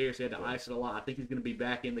 not a tear, so he had to ice it a lot. I think he's going to be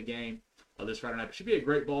back in the game this Friday night. It should be a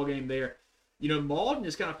great ball game there. Malden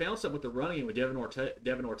just kind of found something with the running game with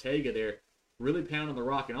Devin Ortega there, really pounding the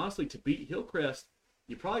rock. And honestly, to beat Hillcrest,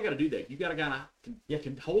 you probably got to do that. You got to kind of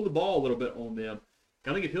can hold the ball a little bit on them.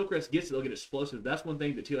 I think if Hillcrest gets it, they'll get explosive. That's one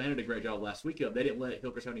thing that Tealahana did a great job last week of. They didn't let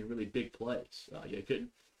Hillcrest have any really big plays.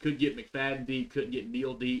 Couldn't get McFadden deep, couldn't get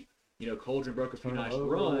Neal deep. Coldren broke a few nice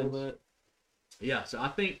runs. Yeah, so I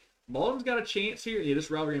think Malden's got a chance here. Yeah,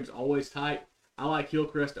 this rivalry game is always tight. I like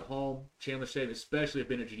Hillcrest at home, Chandler Stadium, especially if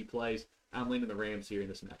Bennett Judy plays. I'm leaning the Rams here in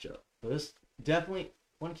this matchup. Well, this definitely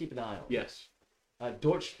want to keep an eye on. Yes.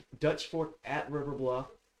 Dutch Fort at River Bluff.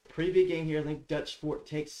 Pretty big game here. I think Dutch Fort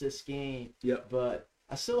takes this game. Yep. But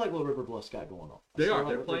I still like what River Bluff's got going on.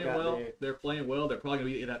 They're playing well. They're playing well. They're probably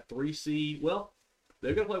going to be in that 3 seed. Well,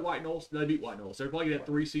 they're going to play White Knolls. They beat White Knolls. They're probably going to get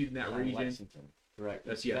that 3 seed in that region. Lexington. Correct.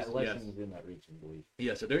 Lexington's in that region, I believe.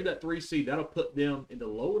 Yeah, so they're in that 3 seed. That'll put them in the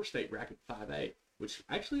lower state bracket 5A, which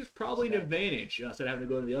actually is probably an advantage instead of having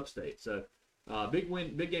to go to the upstate. So big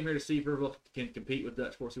game here to see if River Bluff can compete with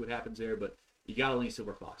Dutch Fort, see what happens there. But you got to lean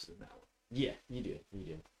Silver Foxes in that one. Yeah, you do.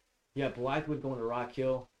 Yeah, Blythewood going to Rock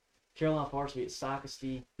Hill. Carolina Forest will be at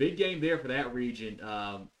Socastee. Big game there for that region.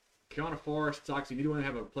 Carolina Forest, Socastee, neither one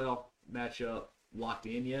have a playoff matchup locked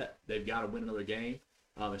in yet. They've got to win another game.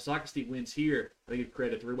 If Socastee wins here, I think it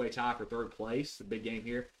create a 3-way tie for 3rd place. A big game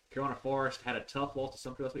here. Carolina Forest had a tough loss to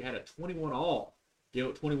Sumter last week. Had a 21-all. Gave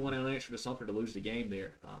up 21 unanswered to Sumter to lose the game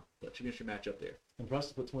there. But should be a matchup there.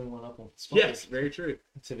 Impressive to put 21 up on Spartan. Yes, very true.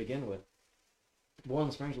 To begin with.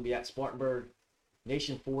 Boiling Springs will be at Spartanburg.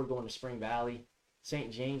 Nation Ford going to Spring Valley.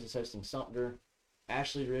 St. James is hosting Sumter.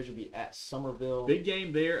 Ashley Ridge will be at Somerville. Big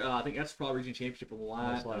game there. I think that's probably region championship on the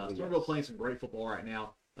line. Somerville playing some great football right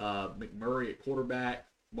now. McMurray at quarterback.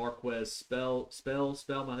 Marquez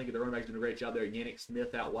Spellman, I think the running back's doing a great job there. Yannick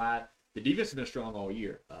Smith out wide. The defense has been strong all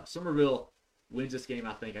year. Somerville wins this game,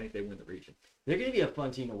 I think. I think they win the region. They're going to be a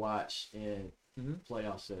fun team to watch in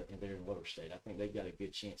playoffs there in Lower State. I think they've got a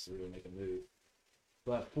good chance to really make a move.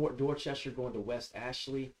 But Fort Dorchester going to West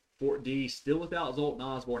Ashley. Fort D still without Zoltan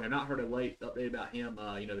Osborne. I've not heard a late update about him.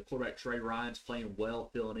 The quarterback Trey Ryan's playing well,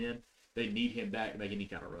 filling in. They need him back to make any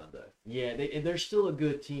kind of run, though. Yeah, they're still a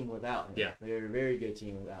good team without him. Yeah. They're a very good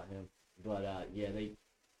team without him. But,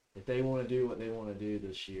 if they want to do what they want to do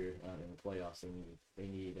this year in the playoffs, they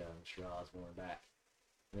need Mr. Osborne back.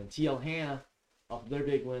 And then Tealahana, off of their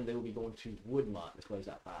big win, they will be going to Woodmont to close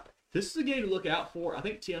out 5. This is a game to look out for. I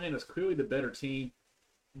think Tealahana is clearly the better team.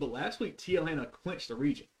 But last week, Tealahana clinched the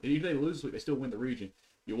region. And even if they lose this week, they still win the region.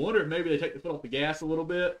 You wonder if maybe they take the foot off the gas a little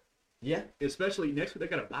bit. Yeah. Especially next week, they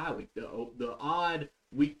got a bye week. The odd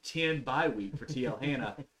week 10 bye week for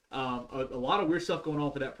Tealahana. A lot of weird stuff going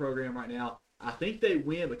on for that program right now. I think they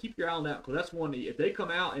win, but keep your eye on that because that's one. If they come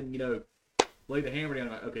out and lay the hammer down,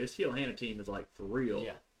 like, okay, this Tealahana team is like for real.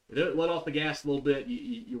 Yeah. If they let off the gas a little bit,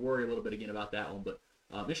 you worry a little bit again about that one. But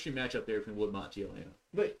interesting matchup there between Woodmont and Tealahana.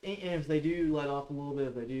 But and if they do let off a little bit,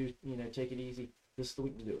 if they do take it easy, this is the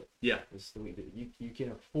week to do it. Yeah. This is the week to do it. You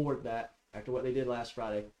can afford that after what they did last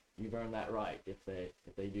Friday. You've earned that right if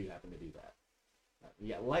they do happen to do that.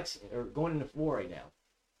 You got going into 4A now.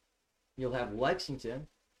 You'll have Lexington.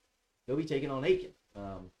 They'll be taking on Aiken.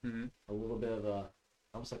 A little bit of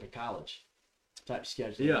almost like a college type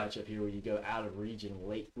schedule matchup here where you go out of region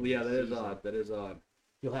late. Yeah, that is odd. That is odd.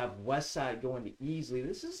 You'll have Westside going to Easley.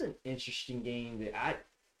 This is an interesting game that at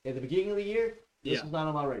the beginning of the year, this was not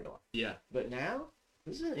on my radar. Yeah. But now,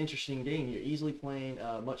 this is an interesting game. You're easily playing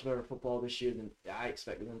much better football this year than I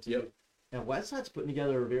expected them to. Yep. And Westside's putting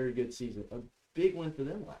together a very good season. big win for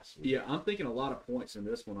them last week. Yeah, I'm thinking a lot of points in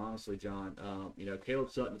this one, honestly, John. Caleb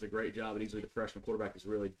Sutton does a great job, and easily the freshman quarterback is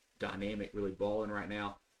really dynamic, really balling right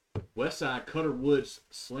now. Westside, Cutter Woods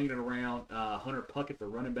slinging it around. Hunter Puckett, the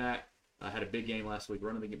running back, had a big game last week,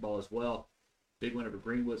 running the ball as well. Big win over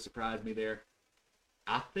Greenwood surprised me there.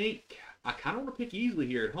 I think I kind of want to pick Easley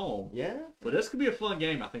here at home. Yeah, But this could be a fun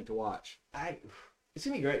game, I think, to watch. it's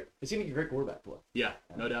gonna be great. It's gonna be a great quarterback play. Yeah,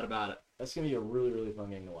 no doubt about it. That's gonna be a really, really fun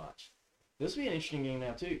game to watch. This will be an interesting game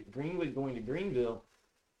now too. Greenwood going to Greenville.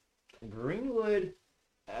 Greenwood,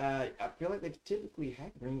 I feel like they've typically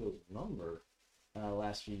had Greenville's number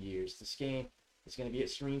last few years. This game is going to be at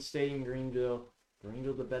Serene Stadium, Greenville.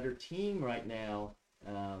 Greenville the better team right now.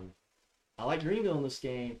 I like Greenville in this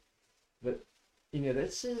game, but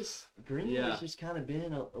this is Greenville has just kind of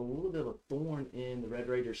been a little bit of a thorn in the Red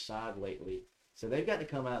Raiders' side lately. So they've got to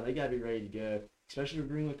come out. They got to be ready to go, especially with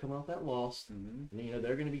Greenwood coming off that loss. Mm-hmm.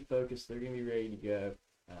 They're going to be focused. They're going to be ready to go.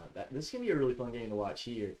 This is going to be a really fun game to watch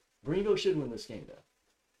here. Greenville should win this game, though.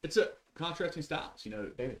 It's a contrasting styles.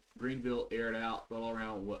 Maybe. Greenville aired out all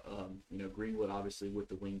around. Greenwood obviously with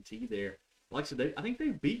the wing T there. Like I said, I think they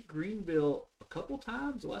beat Greenville a couple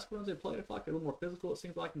times. The last couple times they played, I feel like they're a little more physical. It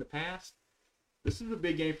seems like in the past. This is a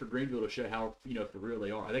big game for Greenville to show how for real they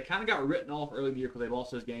are. They kind of got written off early in the year because they lost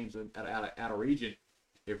those games out of region.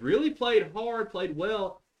 They've really played hard, played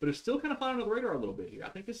well, but it's still kind of flying under the radar a little bit here. I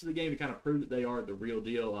think this is a game to kind of prove that they are the real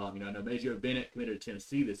deal. I know Majio Bennett committed to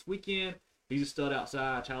Tennessee this weekend. He's a stud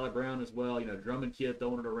outside. Tyler Brown as well. Drummond kid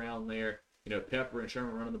throwing it around there. Pepper and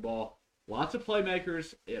Sherman running the ball. Lots of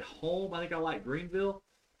playmakers at home. I think I like Greenville,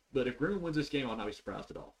 but if Greenville wins this game, I'll not be surprised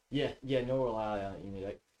at all. Yeah, nor will I.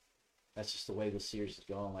 That's just the way the series has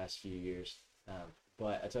gone last few years.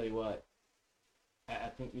 But I tell you what, I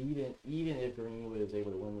think even if Greenwood is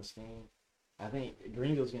able to win this game, I think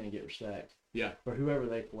Greenville's going to get respect. Yeah. For whoever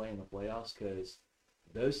they play in the playoffs, because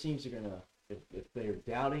those teams are going to, if they're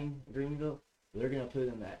doubting Greenville, they're going to put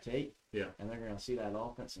in that tape. Yeah. And they're going to see that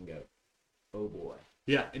offense and go, oh boy.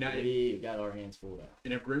 Yeah. We got our hands full now.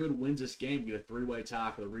 And if Greenwood wins this game, you get a three-way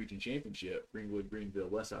tie for the region championship. Greenwood, Greenville,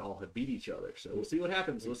 Westside all have beat each other. So we'll see what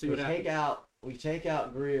happens. We take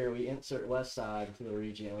out Greer, we insert Westside into the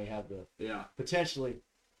region, and we have the potentially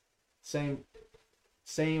same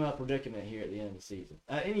predicament here at the end of the season.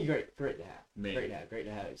 Great to have. Man. Great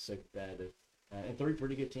to have. It's so competitive. And three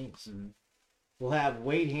pretty good teams. Mm-hmm. We'll have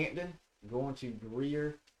Wade Hampton going to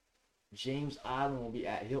Greer. James Island will be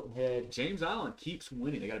at Hilton Head. James Island keeps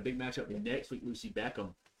winning. They got a big matchup next week. Lucy Beckham.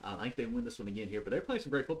 I think they win this one again here, but they're playing some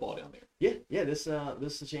great football down there. Yeah. This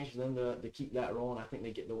is a chance for them to keep that rolling. I think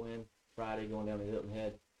they get the win Friday going down to Hilton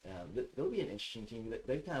Head. They'll be an interesting team.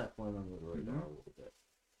 They've kind of flown under the radar a little bit.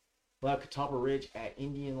 We'll have Catawba Ridge at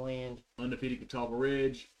Indian Land. Undefeated Catawba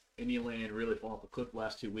Ridge. Indian Land really falling off the cliff the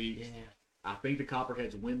last 2 weeks. Yeah. I think the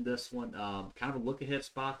Copperheads win this one. Kind of a look-ahead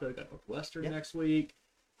spot, though. Got Northwestern next week.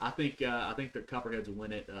 I think the Copperheads will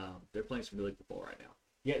win it. They're playing some really good football right now.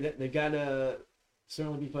 Yeah, they've got to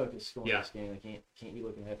certainly be focused going this game. They can't be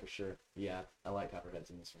looking ahead for sure. Yeah, I like Copperheads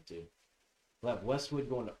in this one too. We'll have Westwood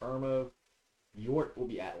going to Irmo. York will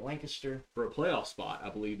be at Lancaster. For a playoff spot, I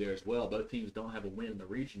believe, there as well. Both teams don't have a win in the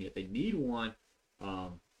region yet. They need one.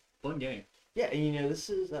 Fun game. Yeah, and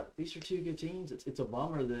these are two good teams. It's a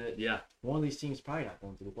bummer that one of these teams probably not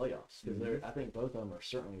going to the playoffs because I think both of them are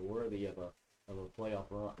certainly worthy of a playoff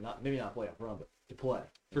run. Maybe not a playoff run, but to play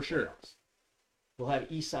for sure. Playoffs. We'll have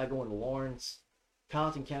Eastside going to Lawrence.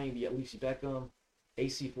 Colleton County will be at Lucy Beckham.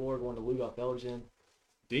 AC4 going to Lugoff Elgin.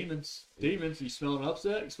 Demons. You smelling an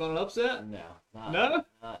upset? No.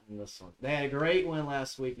 Not in this one. They had a great win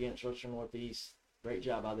last week against Richland Northeast. Great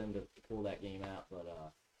job by them to pull that game out, but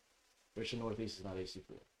Richland Northeast is not AC4.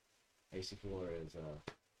 AC4 is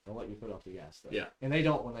don't let you put off the gas though. Yeah. And they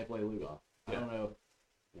don't when they play Lugoff. I don't know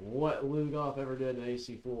what Lugoff ever did to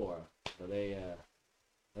AC4, but they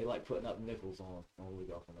like putting up nickels on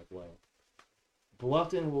Lugoff when they play.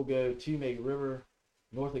 Bluffton will go to May River.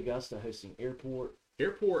 North Augusta hosting Airport.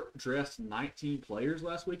 Airport dressed 19 players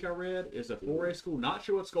last week, I read. Is a 4A school. Not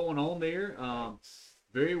sure what's going on there.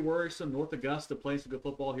 Very worrisome. North Augusta playing some good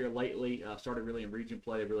football here lately. Started really in region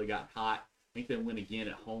play. They've really got hot. I think they'll win again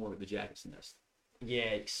at home at the Jackets Nest.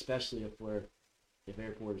 Yeah, especially if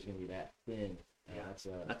Airport is going to be that thin.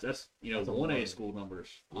 That's 1A school numbers,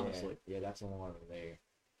 honestly. Yeah, that's alarming there.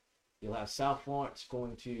 You'll have South Florence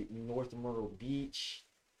going to North Myrtle Beach.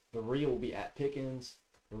 Berea will be at Pickens.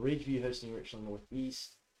 Ridgeview hosting Richland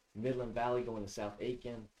Northeast. Midland Valley going to South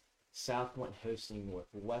Aiken. South Point hosting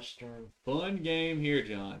Northwestern. Fun game here,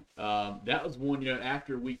 John. That was one,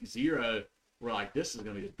 after week 0, we're like, this is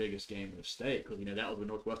going to be the biggest game in the state because, that was when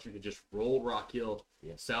Northwestern had just rolled Rock Hill,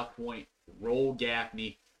 South Point, rolled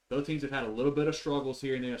Gaffney. Both teams have had a little bit of struggles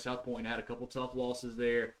here and there. South Point had a couple tough losses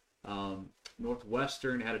there.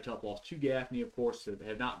 Northwestern had a tough loss to Gaffney, of course, that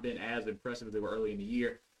have not been as impressive as they were early in the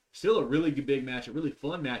year. Still a really good big match, a really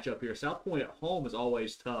fun matchup here. South Point at home is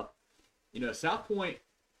always tough. South Point,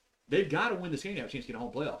 they've got to win this game to have a chance to get a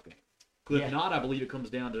home playoff game. Because if not, I believe it comes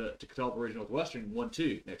down to Catawba Ridge Northwestern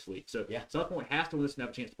 1-2 next week. So South Point has to win this and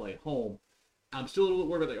have a chance to play at home. I'm still a little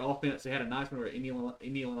worried about the offense. They had a nice one over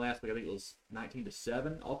Indiana last week. I think it was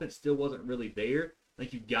 19-7. Offense still wasn't really there. I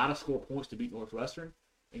think you've got to score points to beat Northwestern.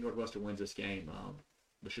 I think Northwestern wins this game.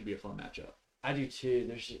 It should be a fun matchup. I do too.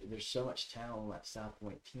 There's so much talent on that South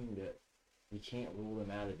Point team that you can't rule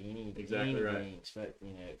them out of any games. But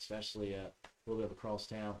especially a little bit of a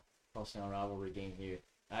crosstown rivalry game here.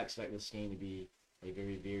 I expect this game to be a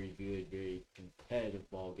very, very good, very competitive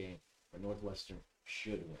ball game where Northwestern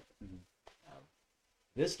should win. Mm-hmm.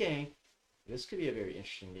 This could be a very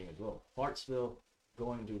interesting game as well. Hartsville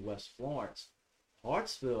going to West Florence.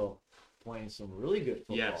 Hartsville playing some really good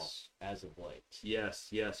football as of late. Yes.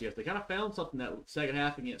 They kind of found something that second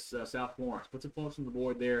half against South Florence. Put some points on the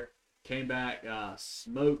board there. Came back,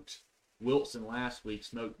 smoked Wilson last week,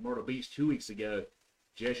 smoked Myrtle Beach 2 weeks ago.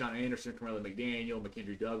 Jay-Sean Anderson, Carmelo McDaniel,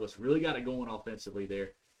 McKendry Douglas really got it going offensively there.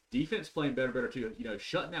 Defense playing better too.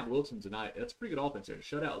 Shutting out Wilson tonight, that's a pretty good offense there. The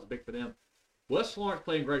shutout was big for them. West Florence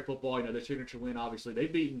playing great football. Their signature win, obviously.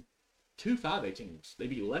 They've beaten two 5A teams. They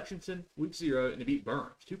beat Lexington week 0, and they beat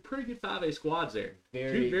Burns. Two pretty good 5A squads there.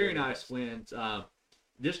 Two very nice wins.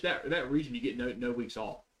 Just that region, you get no weeks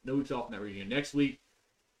off. No weeks off in that region. Next week,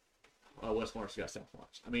 West Florence got South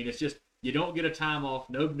Florence. It's just you don't get a time off.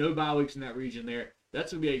 No bye weeks in that region there.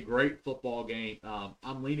 That's going to be a great football game.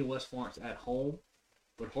 I'm leaning West Florence at home.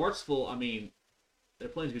 But Hartsville, they're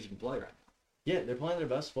playing as good as you can play right now. Yeah, they're playing their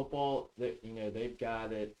best football. They've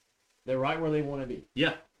got it. They're right where they want to be.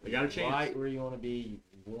 Yeah, they got a chance. Right where you want to be.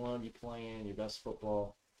 You want to be playing your best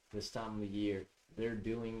football this time of the year. They're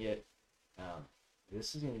doing it.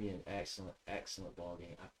 This is going to be an excellent ball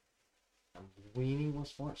game. I'm leaning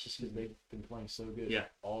West Florence just because they've been playing so good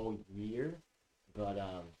all year. But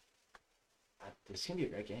it's going to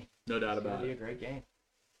be a great game. No doubt about it. It's going to be a great game.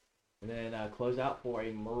 And then close out for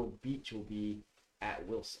a Myrtle Beach will be at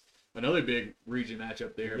Wilson. Another big region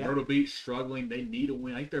matchup there. Yeah. Myrtle Beach struggling. They need a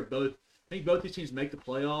win. I think both these teams make the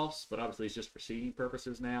playoffs, but obviously it's just for seeding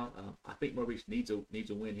purposes now. I think Myrtle Beach needs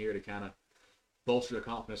a win here to kind of bolster their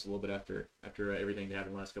confidence a little bit after everything they had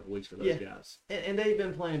in the last couple of weeks for those guys. And they've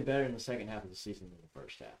been playing better in the second half of the season than the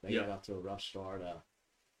first half. They got off to a rough start,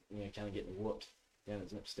 kind of getting whooped down at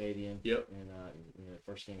Zip Stadium. Yep. And the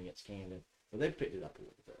first game against Camden. But they've picked it up a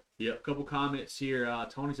little bit. Yep. A couple comments here.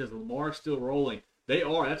 Tony says Lamar's still rolling. They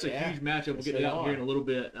are. That's a huge matchup. We'll get to that here in a little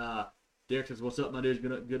bit. Derek says, "What's up, my dudes?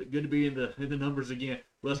 Good to be in the numbers again.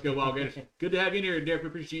 Let's go, Wildcats. Good to have you in here, Derek. We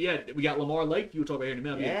appreciate you. Yeah, we got Lamar Lakeview. We'll talk about here in a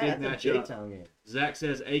minute. Yeah, big that's matchup. a big time game. Zach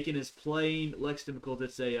says Aiken is playing Lexington because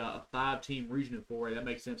it's a 5-team region in 4A. That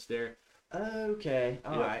makes sense there. Okay.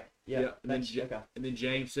 All right. Yeah. And then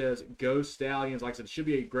James says, "Go Stallions." Like I said, it should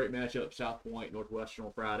be a great matchup. South Point, Northwestern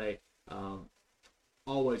on Friday.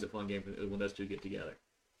 Always a fun game when those two get together.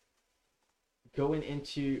 Going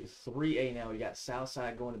into 3A now, we got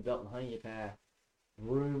Southside going to Belton Honeypath.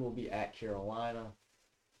 Broome will be at Carolina.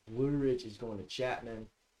 Blue Ridge is going to Chapman.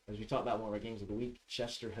 As we talked about one of our games of the week,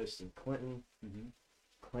 Chester hosting Clinton. Mm-hmm.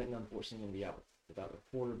 Clinton, unfortunately, going to be out without their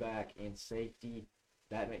quarterback and safety.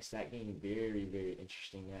 That makes that game very, very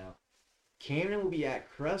interesting now. Camden will be at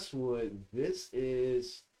Crestwood. This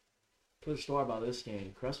is, put a star by this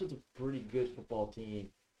game. Crestwood's a pretty good football team.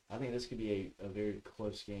 I think this could be a very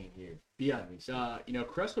close game here. Yeah,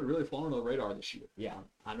 Crestwood really fallen on the radar this year. Yeah.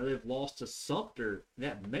 I know they've lost to Sumter.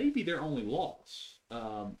 That may be their only loss.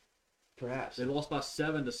 Perhaps. They lost by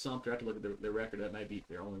 7 to Sumter. I have to look at their record. That may be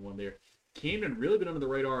their only one there. Camden really been under the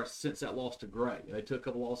radar since that loss to Gray. They took a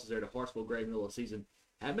couple losses there to Hartsville, Gray, middle of the season.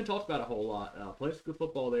 Haven't been talked about a whole lot. Played some good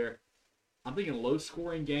football there. I'm thinking a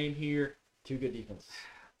low-scoring game here. Two good defenses.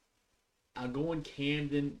 I'm going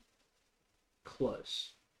Camden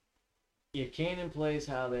close. If Camden plays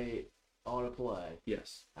how they ought to play,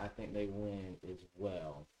 yes, I think they win as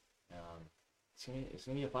well. It's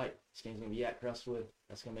gonna be a fight. This game's gonna be at Crestwood.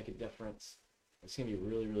 That's gonna make a difference. It's gonna be a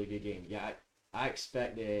really, really good game. Yeah, I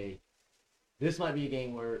expect this might be a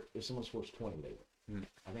game where if someone scores 20, they win.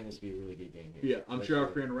 I think this will be a really good game here. Yeah, I'm sure our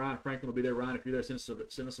friend Ryan Franklin will be there. Ryan, if you're there, send us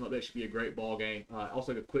some updates. Should be a great ball game.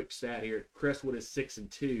 Also, a quick stat here: Crestwood is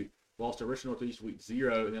 6-2. Lost to Richmond Northeast week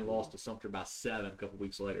 0, and then lost to Sumter by 7 a couple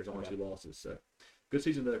weeks later. It's only 2 losses. So, good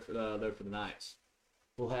season though for the Knights.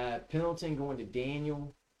 We'll have Pendleton going to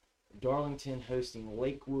Daniel, Darlington hosting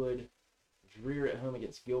Lakewood, Dreer at home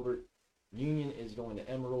against Gilbert, Union is going to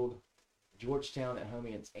Emerald, Georgetown at home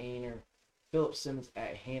against Aner, Philip Simmons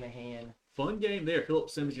at Hanahan. Fun game there. Philip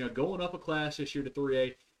Simmons, going up a class this year to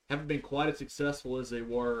 3A, haven't been quite as successful as they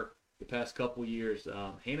were the past couple years.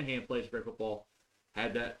 Hanahan plays great football.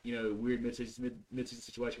 Had that, weird mid-season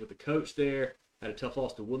situation with the coach there. Had a tough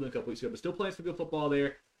loss to Woodland a couple weeks ago, but still playing some good football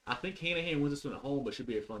there. I think Hanahan wins this one at home, but should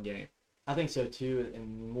be a fun game. I think so too,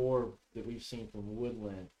 and more that we've seen from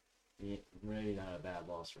Woodland, really not a bad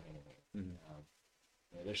loss for Hanahan.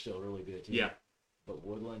 Mm-hmm. They're still a really good team. Yeah. But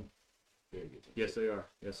Woodland, very good team. Yes, they are.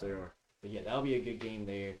 Yes, they are. But yeah, that'll be a good game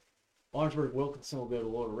there. Orangeburg Wilkinson will go to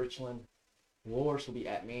Laura Richland. Loris will be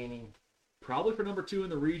at Manning. Probably for number 2 in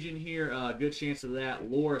the region here. Good chance of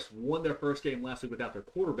that. Loris won their first game last week without their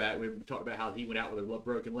quarterback. We talked about how he went out with a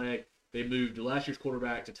broken leg. They moved last year's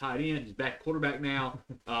quarterback to tight end. He's back quarterback now.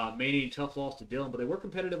 Manning, tough loss to Dillon, but they were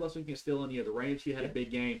competitive last week against Dillon. The Ramsey had a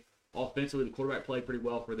big game. Offensively, the quarterback played pretty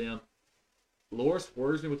well for them. Loris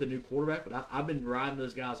worries me with the new quarterback, but I've been riding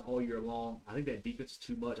those guys all year long. I think that defense is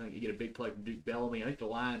too much. I think you get a big play from Duke Bellamy. I think the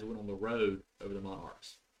Lions went on the road over the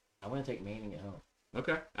Monarchs. I'm going to take Manning at home.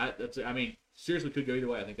 Okay. Seriously, could go either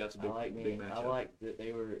way. I think that's a big matchup. I like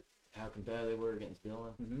that how competitive they were against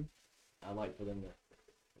Dillon. Mm-hmm. I like for them to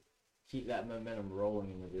keep that momentum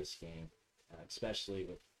rolling into this game, especially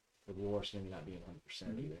with Loris maybe not being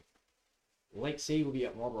 100% either. Lake City will be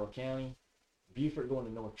at Marlboro County. Beaufort going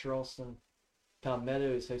to North Charleston.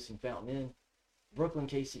 Palmetto is hosting Fountain Inn. Brooklyn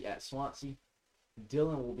Casey at Swansea.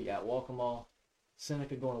 Dillon will be at Waccamaw.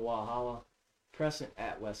 Seneca going to Walhalla. Crescent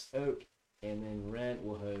at West Oak. And then Wren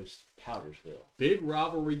will host Powdersville. Big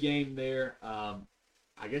rivalry game there.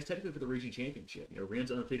 I guess technically for the region championship.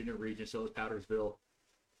 Wren's undefeated in the region, so is Powdersville.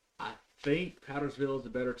 I think Powdersville is the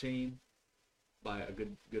better team by a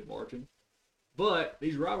good margin. But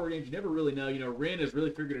these rivalry games, you never really know. Wren has really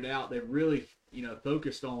figured it out. They've really,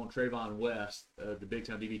 focused on Trayvon West, the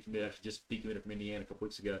big-time DB commit, actually just decommitted from Indiana a couple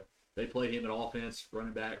weeks ago. They played him at offense,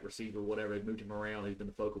 running back, receiver, whatever. They moved him around. He's been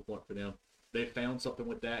the focal point for them. They found something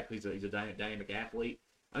with that because he's a dynamic athlete.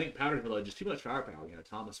 I think Powdersville had just too much firepower.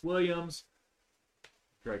 Thomas Williams,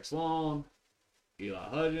 Drake Sloan, Eli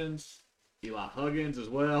Huggins as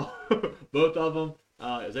well, both of them.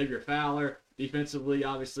 Xavier Fowler. Defensively,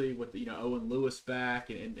 obviously, with Owen Lewis back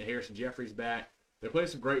and Harrison Jeffries back. They're playing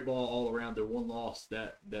some great ball all around. Their one loss,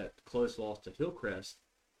 that close loss to Hillcrest.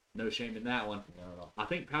 No shame in that one. No. I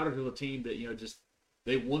think Powdersville, a team that,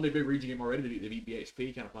 they won their big region game already. They beat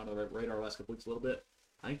BHP, kind of flying under the radar last couple weeks a little bit.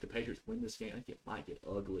 I think the Patriots win this game. I think it might get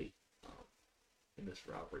ugly in this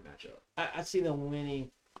rivalry matchup. I see them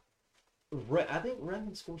winning. I think Wren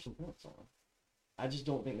can score some points on them. I just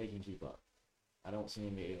don't think they can keep up. I don't see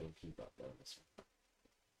them being able to keep up, though, in this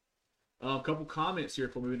one. A couple comments here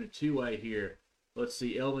before moving to 2A here. Let's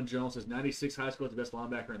see. Elvin Jones says 96 high school is the best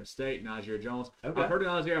linebacker in the state. Najir Jones. Okay. I've heard of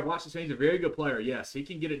Najir. I've watched this game. He's a very good player. Yes, he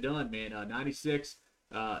can get it done, man. 96.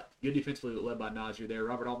 Good defensively led by Najir there.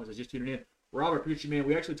 Robert Altman says just tuning in. Robert, appreciate you, man.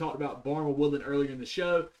 We actually talked about Barnwell Woodland earlier in the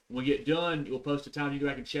show. When we get done, we'll post a time. You go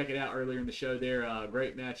back and check it out earlier in the show there.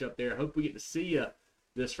 Great matchup there. Hope we get to see you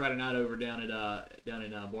this Friday night over down in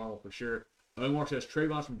Barnwell for sure. Omar says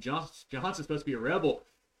Trayvon from Johnson's supposed to be a Rebel.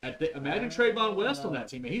 Imagine Trayvon West on that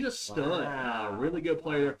team, man. He's a stud. Wow. Really good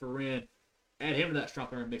player there for Wren. Add him to that strong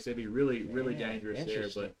player mix. They'd be really dangerous there.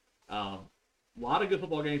 But a lot of good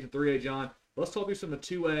football games in 3A, John. Let's talk through some of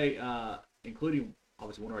 2A, including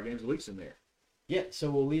obviously one of our games of the week's in there. Yeah,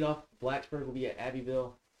 so we'll lead off. Blacksburg will be at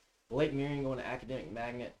Abbeville. Lake Marion going to Academic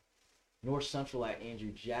Magnet. North Central at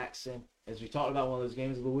Andrew Jackson. As we talked about, one of those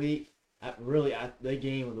games of the week. The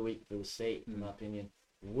game of the week for the state, in my opinion.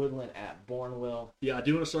 Woodland at Barnwell. Yeah, I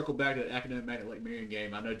do want to circle back to the Academic Magnet Lake Marion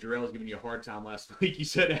game. I know Jarrell was giving you a hard time last week. You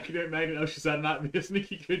said Academic Magnet Oceanside not be a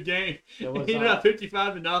sneaky good game. He ended up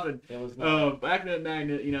 55-0. It was not. Academic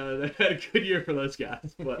Magnet, they had a good year for those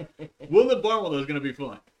guys. But Woodland Barnwell, though, is going to be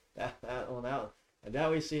fun.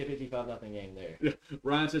 Now we see a 55-0 game there. Yeah.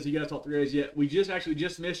 Ryan says you guys talk 3As yet. We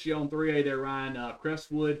just missed you on 3A there, Ryan.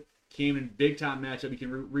 Crestwood, Camden, big-time matchup. You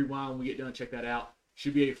can rewind when we get done and check that out.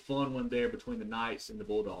 Should be a fun one there between the Knights and the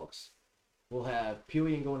Bulldogs. We'll have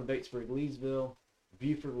Pelion going to Batesburg, Leesville.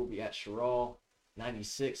 Buford will be at Sherrall.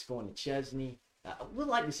 96 going to Chesney. I would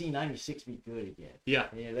like to see 96 be good again. Yeah.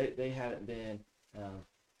 They haven't been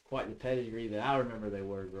quite the pedigree that I remember they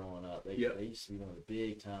were growing up. They used to be one of the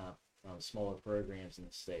big-time smaller programs in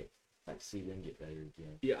the state. I'd like to see them get better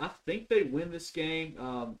again. Yeah, I think they win this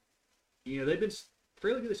game. They've been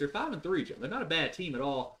fairly good this year. 5-3, Joe. They're not a bad team at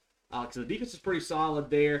all. Because the defense is pretty solid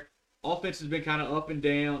there. offense has been kind of up and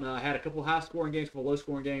down. Had a couple high-scoring games, a couple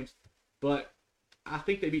low-scoring games. But I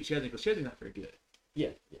think they beat Chesney because Chesney's not very good. Yeah.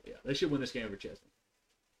 Yeah, they should win this game over Chesney.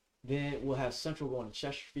 Then we'll have Central going to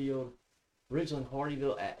Chesterfield, Ridgeland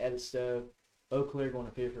Hardyville at Edisto, Eau Claire going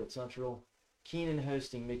to Fairfield Central, Keenan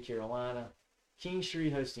hosting Mid Carolina,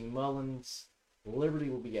 Kingstree hosting Mullins, Liberty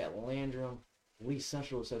will be at Landrum, Lee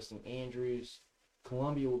Central is hosting Andrews,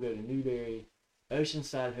 Columbia will go to Newberry,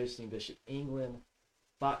 Oceanside hosting Bishop England,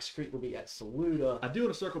 Fox Creek will be at Saluda. I do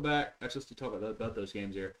want to circle back, actually, to talk about those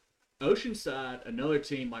games here. Oceanside, another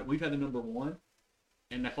team, like we've had the number one,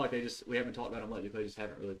 and I feel like we haven't talked about them lately because they just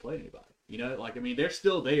haven't really played anybody. You know, like, I mean, they're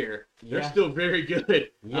still there. They're Yeah. still very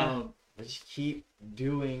good. Yeah. They just keep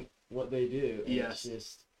doing what they do. And Yes. It's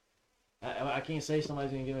just, I can't say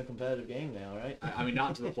somebody's going to give them a competitive game now, right? I mean,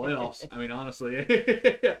 not to the playoffs. I mean, honestly.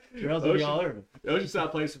 Or else they'll be all over.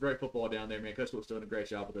 Oceanside plays some great football down there, man. Coach Wilk's doing a great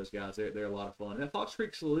job with those guys. They're a lot of fun. And that Fox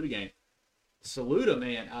Creek Saluda game. Saluda,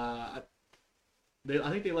 man, I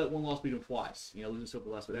think they let one loss beat them twice. You know, losing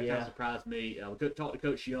Silver last week. That kind of surprised me. We talked to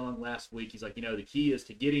Coach Young last week. He's like, you know, the key is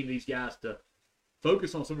to getting these guys to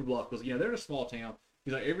focus on Silver Bluff because, you know, they're in a small town.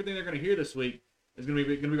 He's like, everything they're going to hear this week is going to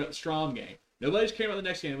be about the Strom game. Nobody's caring about the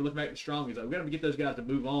next game. We're looking back at the Strom. He's like, we got to get those guys to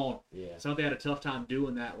move on. Yeah. So they had a tough time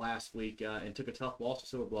doing that last week and took a tough loss to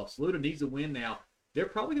Silver Bluff. Saluda needs a win now. They're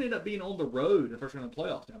probably going to end up being on the road in the first round of the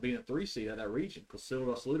playoffs, now being a 3 seed out of that region because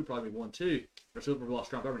Saluda probably 1-2, or Silver Bluff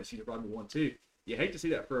Strom Thurman seed probably 1-2. You hate to see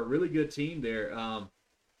that for a really good team there.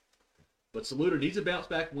 But Saluda needs a bounce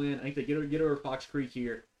back win. I think they get over Fox Creek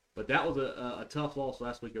here. But that was a tough loss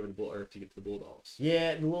last week over to get to the Bulldogs.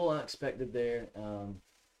 Yeah, a little unexpected there.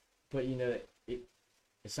 But, you know,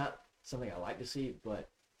 it's not something I like to see, but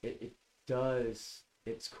it does.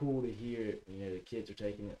 It's cool to hear, you know, the kids are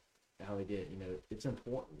taking it how they did. You know, it's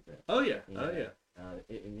important to them. Oh, yeah. You know, Oh, yeah.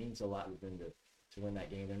 It means a lot to them to win that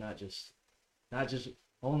game. They're not just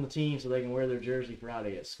on the team so they can wear their jersey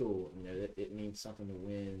Friday at school. You know, it means something to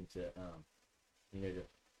win, to you know,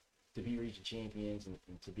 to be region champions and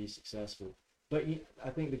to be successful. But I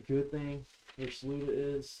think the good thing for Saluda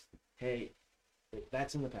is, hey,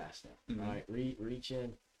 that's in the past now. Mm-hmm. All right, reach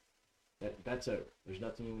in. That's over. There's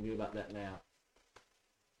nothing you can do about that now.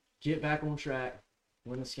 Get back on track,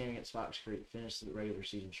 win this game against Fox Creek, finish the regular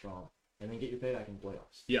season strong, and then get your payback in the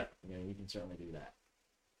playoffs. Yeah. You know, you can certainly do that.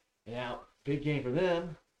 And now, big game for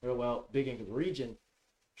them, big game for the region,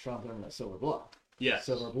 Strom Thurman at Silver Bluff. Yes.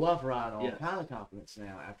 Silver Bluff riding all Yes. kind of confidence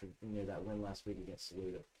now after, you know, that win last week against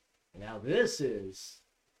Saluda. And now this is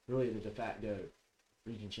really the de facto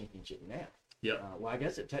region championship now. Yep. Well, I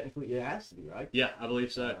guess it has to be, right? Yeah, I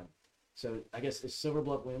believe so. So I guess if Silver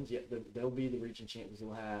Bluff wins, they'll be the region champions.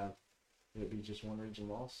 They'll have, it'll be just one region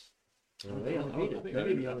loss. Or I they think undefeated. they're They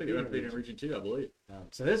may be undefeated undefeated in Region 2, I believe.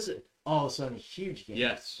 so this is all of a sudden a huge game.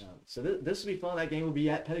 Yes. So this will be fun. That game will be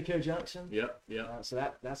at Petticoat Junction. Yep, yep. So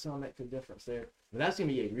that's going to make the difference there. But that's going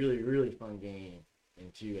to be a really, really fun game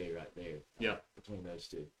in 2A right there. Yeah. Between those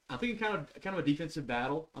two. I'm thinking kind of a defensive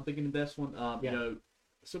battle. I'm thinking the best one. You know,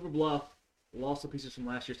 Silver Bluff lost some pieces from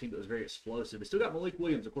last year's team that was very explosive. They still got Malik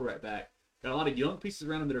Williams, a quarterback back. Got a lot of young pieces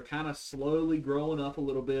around them that are kind of slowly growing up a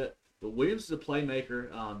little bit. But Williams is a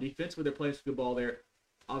playmaker. Defensively, they're playing some good ball there.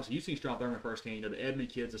 Obviously, you've seen Strom Thurman firsthand. You know, the Edmond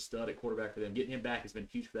kid's a stud at quarterback for them. Getting him back has been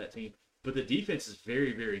huge for that team. But the defense is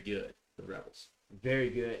very, very good for the Rebels. Very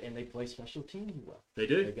good, and they play special teams well. They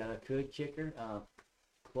do. They got a good kicker,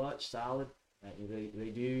 clutch, solid. They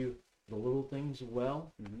do the little things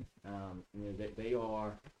well. Mm-hmm. You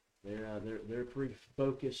know, they're a pretty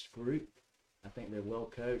focused group. I think they're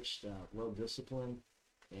well coached, well disciplined,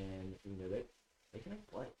 and you know they can make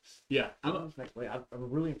plays. Yeah, I'm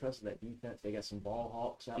really impressed with that defense. They got some ball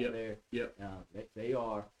hawks out there. Yep.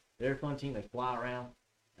 They're a fun team. They fly around.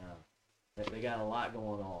 They got a lot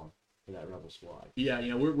going on for that Rebel squad. Yeah, you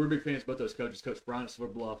know, we're big fans of both those coaches. Coach Brian at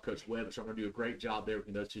Silver Bluff, Coach Webb at Strom Thurman do a great job there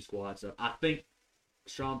between those two squads. So I think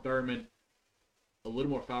Strom Thurman, a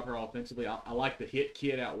little more firepower offensively. I like the hit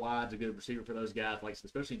kid out wide. It's a good receiver for those guys. Like,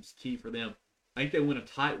 especially it's key for them. I think they win a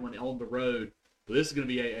tight one on the road. But this is going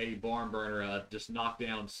to be a barn burner, just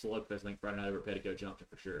knockdown slugfest, I think, Friday night over at Petticoat Junction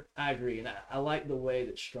for sure. I agree, and I like the way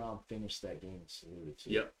that Strom finished that game in Saluda, too.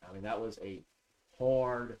 Yep. I mean, that was a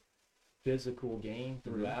hard, physical game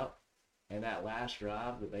throughout, and that last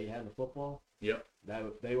drive that they had the football, yep,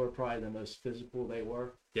 they were probably the most physical they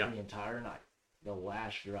were yeah. the entire night. The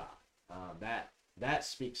last drive, that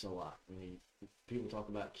speaks a lot. I mean, people talk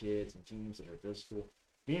about kids and teams that are physical.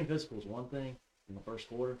 Being physical is one thing in the first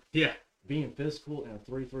quarter. Yeah. Being physical in a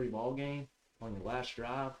 3-3 ball game on your last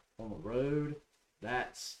drive on the road,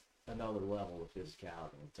 that's another level of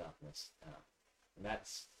physicality and toughness. And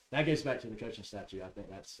that goes back to the coaching staff too. I think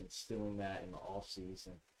that's instilling that in the off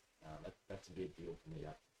season. That's a big deal for me.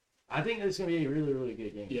 I think it's going to be a really, really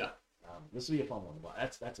good game. Yeah. This will be a fun one.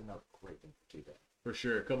 That's another great thing for Tuesday. For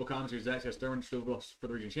sure. A couple comments here. Zach says Thurman still goes for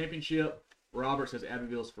the region championship. Robert says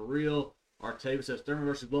Abbeville's for real. Artavia says Thurman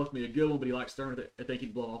versus Bluff will be a good one, but he likes Thurman if they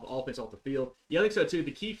keep blowing off offense off the field. Yeah, I think so too.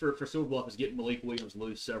 The key for Silver Bluff is getting Malik Williams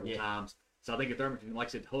loose several times. So I think if Thurman can, like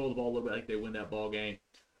I said, hold the ball a little bit, I think they win that ball game.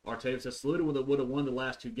 Artavia says Saluda would have won the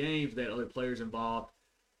last 2 games. They had other players involved.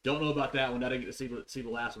 Don't know about that one. I didn't get to see the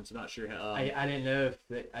last one, so not sure. I didn't know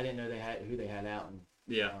they had who they had out in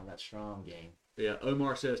that strong game. Yeah,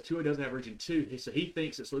 Omar says 2A doesn't have Region 2, so he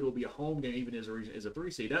thinks that Saluda will be a home game even as a 3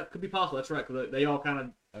 seed. That could be possible. That's right, because they all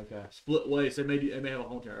kind of split ways. They may have a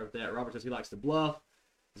home turn over that. Robert says he likes the Bluff.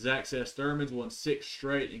 Zach says Thurman's won 6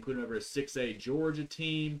 straight, including over a 6A Georgia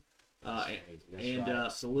team.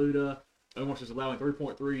 Saluda. Omar says allowing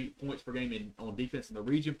 3.3 points per game on defense in the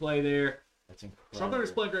region play there. That's incredible.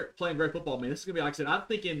 Trump playing great football, man. This is going to be, like I said, I'm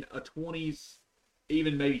thinking a 20s,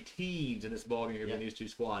 even maybe teens in this ballgame here between these two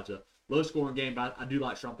squads. A low-scoring game, but I do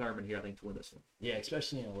like Trump Thurman here, I think, to win this one. Yeah,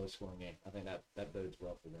 especially in a low-scoring game. I think that bodes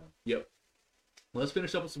well for them. Yep. Well, let's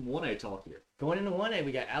finish up with some 1A talk here. Going into 1A,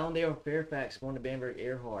 we got Allendale Fairfax going to Bamberg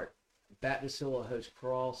Earhart. Baptist Hill will host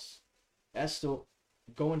Cross. Estill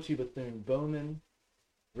going to Bethune-Bowman.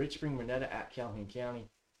 Rich Spring Renetta at Calhoun County.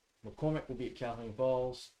 McCormick will be at Calhoun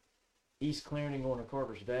Falls. East Clarendon going to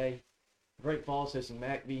Carter's Bay. Great Falls hosting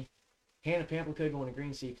McBee. Hannah Pamplico going to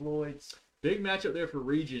Green Sea Floyd's. Big matchup there for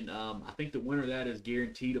region. I think the winner of that is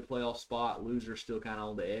guaranteed a playoff spot. Loser still kind of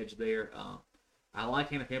on the edge there. I like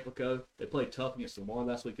Hannah Pamplico. They played tough against Lamar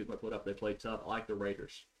last week. They played tough. I like the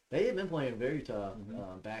Raiders. They have been playing very tough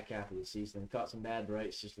back half of the season. Caught some bad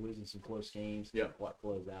breaks, just losing some close games. What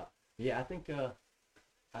close out. Yeah, I think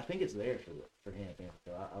it's there for Hannah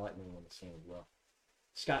Pamplico. I like them on the team as well.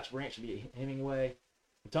 Scotch Branch will be at Hemingway.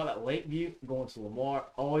 We talk about Lakeview going to Lamar.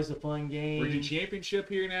 Always a fun game. Region championship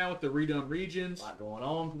here now with the redone regions. A lot going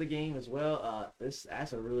on for the game as well.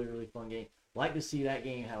 That's a really, really fun game. Like to see that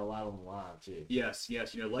game have a lot on the line too. Yes. You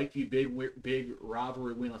know, Lakeview, big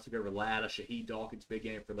rivalry win. Let's look over Latta, Shaheed Dawkins, big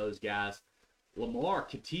game for those guys. Lamar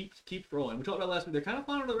keep rolling. We talked about last week. They're kind of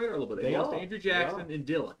flying under the radar a little bit. They lost Andrew Jackson and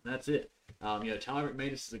Dylan. That's it. You know, Tyler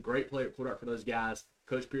McManus is a great player to put out for those guys.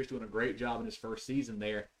 Coach Pierce doing a great job in his first season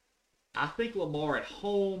there. I think Lamar at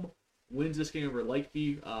home wins this game over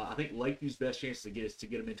Lakeview. I think Lakeview's best chance is to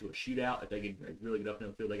get them into a shootout. If they can really get up in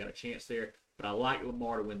the field, they got a chance there. But I like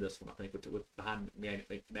Lamar to win this one, I think, with behind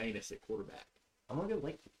McManus at quarterback. I'm going to go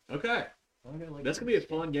Lakeview. Okay. That's going to be a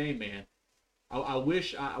fun game, man. I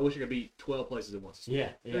wish I could beat 12 places at once. Yeah.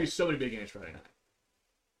 There's so many big games Friday night.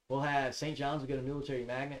 We'll have St. John's will go to Military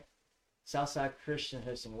Magnet. Southside Christian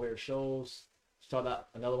hosting Ware Shoals. Let's talk about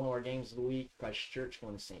another one of our games of the week. Christ Church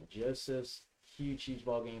going to St. Joseph's. Huge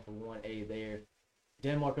ball game for 1A there.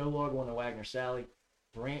 Denmark Olar going to Wagner Sally.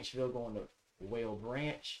 Branchville going to Whale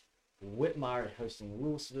Branch. Whitmire hosting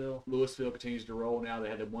Louisville. Louisville continues to roll now. They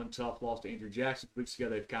had the one tough loss to Andrew Jackson weeks ago.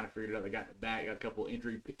 They've kind of figured it out. They got it back. Got a couple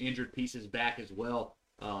injured pieces back as well.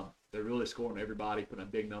 They're really scoring everybody, putting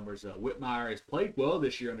up big numbers. Whitmire has played well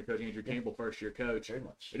this year under Coach Andrew Campbell, first-year coach. Very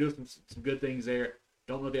much. They're doing some good things there.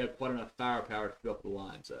 Don't know if they have quite enough firepower to fill up the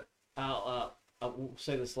line. So I'll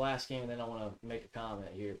say this last game, and then I want to make a comment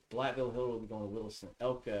here. Blackville Hill will be going to Williston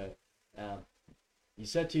Elko. You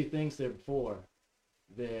said two things there before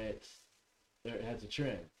that there has a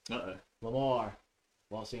trend. Lamar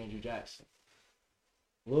lost Andrew Jackson.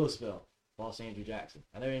 Louisville lost Andrew Jackson.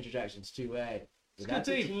 I know Andrew Jackson's 2A. But that's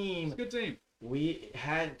a team. It's a good team. We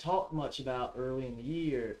hadn't talked much about early in the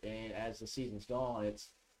year, and as the season's gone, it's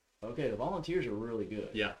okay. The Volunteers are really good.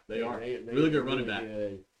 Yeah, they are. They're really good running back.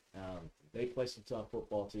 Good. They play some tough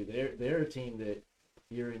football too. They're a team that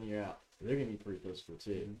year in year out they're going to be pretty physical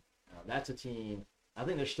too. That's a team. I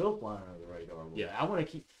think they're still flying under the radar. Yeah, I want to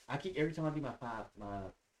keep. I keep every time I do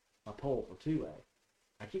my poll for 2A.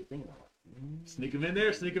 I keep thinking about it. Sneak them in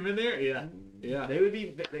there. Yeah. They would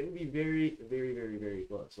be very, very, very, very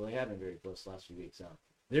close. So they have been very close the last few weeks.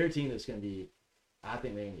 They're a team that's going to be. I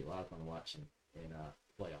think they're going to be a lot of fun to watch in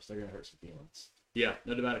playoffs. They're going to hurt some feelings. Yeah,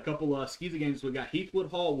 no doubt. A couple Skeezer games. We got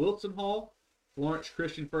Heathwood Hall, Wilson Hall, Florence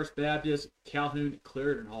Christian First Baptist, Calhoun,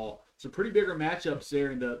 Clarendon Hall. Some pretty bigger matchups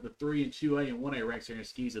there in the 3 and 2A and 1A ranks here in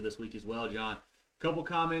Skeezer this week as well, John. Couple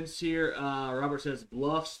comments here. Robert says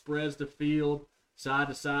Bluff spreads the field side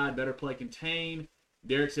to side, better play contain.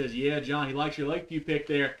 Derek says, yeah, John, he likes your Lakeview pick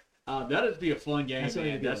there. That would be a fun game,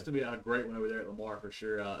 man. That's going to be a great one over there at Lamar for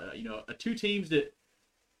sure. Two teams that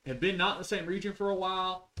have been not in the same region for a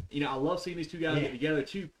while. I love seeing these two guys get together.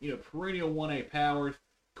 Two, perennial 1A powers.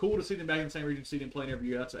 cool to see them back in the same region, see them playing every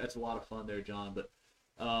year. That's a lot of fun there, John. But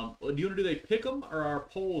do you want to do they pick 'em or our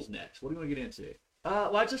polls next? What do you want to get into?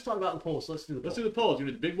 Well, I just talked about the polls. So let's do the Let's polls. do the polls. You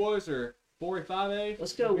want to do the big boys or 4A, 5A?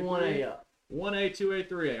 Let's go 1A up. 1A, 2A,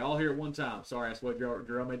 3A, all here at one time. Sorry, that's what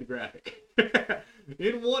Jerome made the graphic.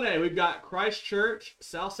 In 1A, we've got Christ Church,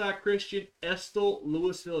 Southside Christian, Estill,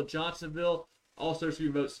 Louisville, Johnsonville. Also, 3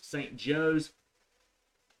 votes, St. Joe's.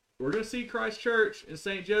 We're going to see Christ Church and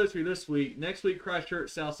St. Joe's here this week. Next week, Christ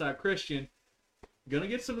Church, Southside Christian. Going to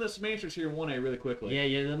get some of some answers here in 1A really quickly.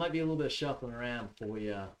 Yeah, there might be a little bit of shuffling around before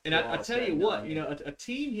we. And I tell you what, a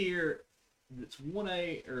team here that's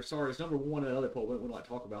 1A, or sorry, it's number 1 in the other poll we don't like to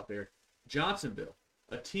talk about there. Johnsonville,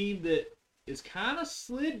 a team that is kind of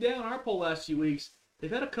slid down our poll last few weeks.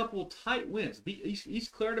 They've had a couple Tight wins. Beat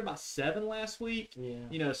East Clarendon by 7 last week.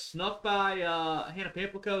 Yeah. Snuffed by Hannah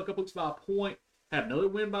Pamplico a couple weeks by a point. Had another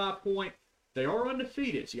win by a point. They are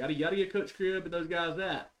undefeated, so you got to get Coach Cribb and those guys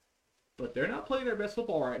that. But they're not playing their best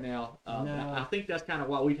football right now. No. I think that's kind of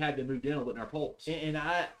why we've had to move down a little bit in our polls. And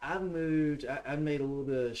I've moved. I made a little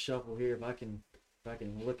bit of shuffle here. If I can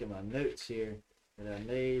look at my notes here that I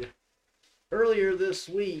made earlier this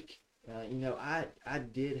week. I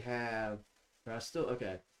did have.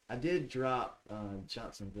 I did drop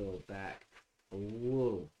Johnsonville back a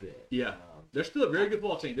little bit. Yeah, they're still a very good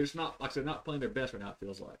football team. They're just not, like I said, not playing their best right now. It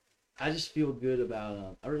feels like. I just feel good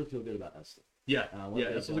about. I really feel good about Estill. Yeah,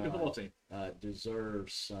 that's a good football team.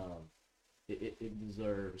 Deserves it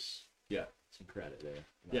deserves some credit there.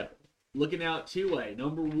 Yeah. Looking out 2A,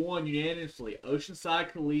 number 1 unanimously,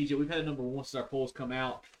 Oceanside Collegiate. We've had a number 1 since our polls come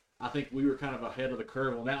out. I think we were kind of ahead of the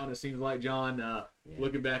curve on that one, it seems like, John.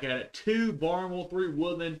 Looking back at it, 2 Barnwell, 3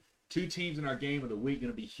 Woodland, 2 teams in our game of the week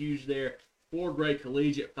going to be huge there. 4 Great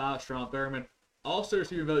Collegiate, 5 Strong Thurman. Also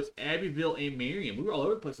receiving votes, Abbeville and Marion. We were all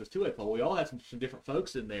over the place with this 2A poll. We all had some different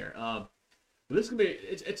folks in there. But this is gonna be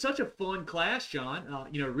it's such a fun class, John.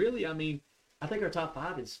 Really, I mean, I think our top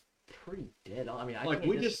 5 is pretty dead on. I mean, I like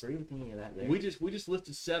can't disagree with any of that there. We just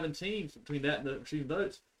listed 7 teams between that and the receiving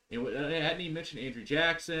votes, and I hadn't even mentioned Andrew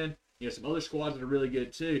Jackson. Some other squads that are really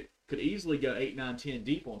good too. Could easily go 8, 9, 10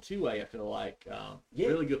 deep on 2A. I feel like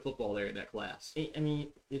really good football there in that class. I mean,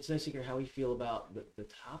 it's no secret how we feel about the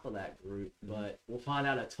top of that group, but we'll find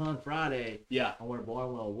out a ton Friday. Yeah. On where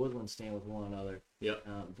Barnwell and Woodland stand with one another. Yep.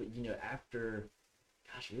 But after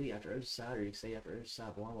Oceanside, or you could say after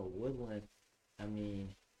Oceanside, Barnwell, Woodland, I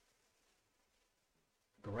mean,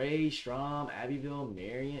 Gray, Strom, Abbeville,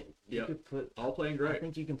 Marion, you could put all playing great. I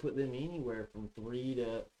think you can put them anywhere from 3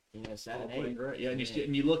 to 7 and 8. Great. Yeah,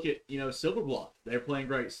 and you look at Silver Bluff, they're playing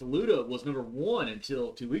great. Saluda was number 1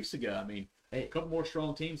 until 2 weeks ago. I mean, a couple more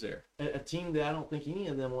strong teams there. A team that I don't think any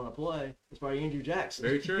of them want to play is probably Andrew Jackson.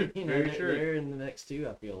 Very true. Very true. They're in the next 2.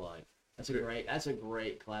 I feel like that's a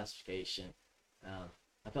great classification.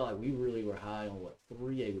 I felt like we really were high on what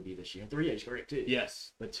 3A would be this year. And 3A is great too.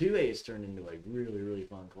 Yes. But 2A has turned into a really, really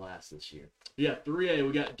fun class this year. Yeah, 3A,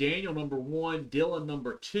 we got Daniel number 1, Dillon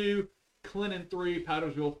number 2, Clinton 3,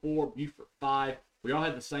 Powdersville 4, Beaufort 5. We all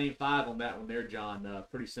had the same 5 on that one there, John.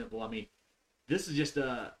 Pretty simple. I mean, this is just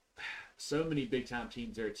so many big-time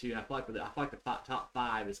teams there too. And I feel like the top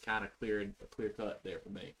 5 is kind of clear cut there for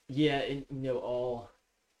me. Yeah, and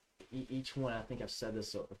each one, I think I've said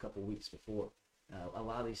this a couple weeks before. A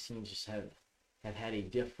lot of these teams just have had a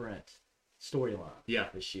different storyline. Yeah.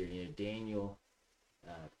 This year, Daniel,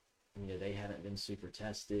 they haven't been super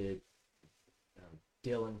tested.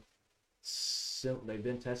 Dillon, they've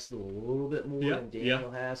been tested a little bit more than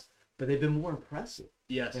Daniel has, but they've been more impressive.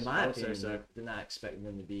 Yes, in my opinion, than I expected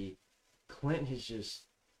them to be. Clinton has just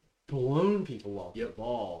blown people off the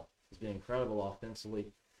ball. He's been incredible offensively.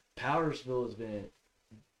 Powdersville has been.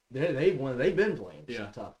 They've been playing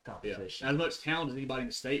some tough competition. As much talent as anybody in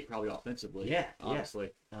the state, probably offensively. Yeah,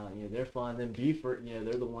 honestly. They're fun. Then Beaufort, they're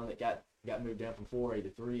the one that got moved down from 4A to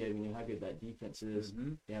 3A. We know how good that defense is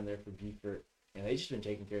down there for Beaufort. And they've just been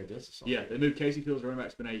taking care of business. Yeah, they moved Casey Fields running back.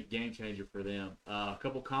 It's been a game changer for them. A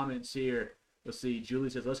couple comments here. Let's see. Julie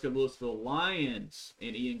says, let's go Louisville Lions.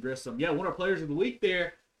 And Ian Grissom. Yeah, one of our players of the week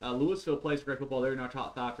there. Louisville plays great football. They're in our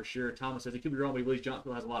top 5 for sure. Thomas says he could be wrong, but he believes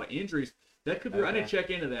Johnsonville has a lot of injuries. That could be right. I didn't check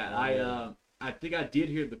into that. I think I did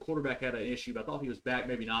hear the quarterback had an issue, but I thought he was back.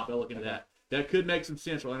 Maybe not, but I'll look into that. That could make some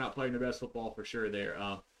sense while they're not playing their best football for sure there.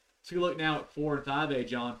 Take a look now at 4 and 5A,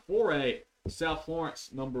 John. 4A, South Florence,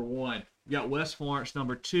 number 1. You got West Florence,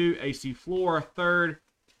 number 2. AC Flora, 3rd.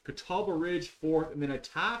 Catawba Ridge, 4th. And then a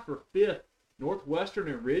tie for 5th, Northwestern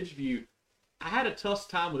and Ridgeview. I had a tough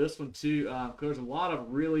time with this one, too, because there's a lot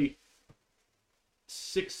of really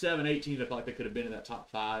 6, 7, 8 teams I felt like they could have been in that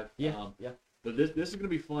top 5. Yeah. But this is going to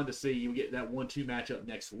be fun to see. You get that 1-2 matchup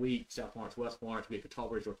next week. South Florence, West Florence. We get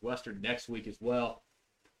Catawba Ridge Northwestern next week as well.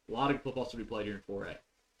 A lot of football to be played here in 4A.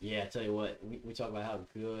 Yeah, I tell you what, we talk about how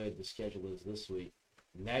good the schedule is this week.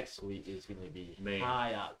 Next week is going to be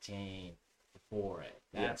high octane 4A.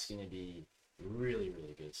 That's going to be really,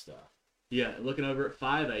 really good stuff. Yeah, looking over at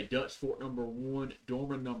 5A, Dutch Fort number 1,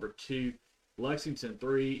 Dorman number 2, Lexington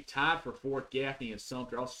 3, tied for 4th, Gaffney and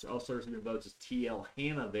Sumter. Also receiving votes is TL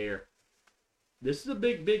Hanna there. This is a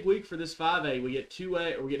big stick for this 5A. We get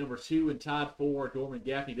 2A, or we get number 2 and tied 4, Dorman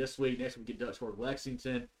Gaffney this week. Next we get Dutch Fort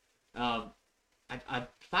Lexington. 5A, I'm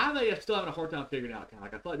still having a hard time figuring out. I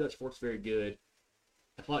feel like Dutch Fort's very good.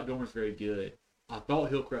 I feel like Dorman's very good. I thought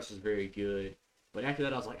Hillcrest was very good. But after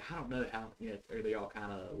that, I was like, I don't know how, are they all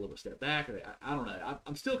kind of a little step back? I don't know.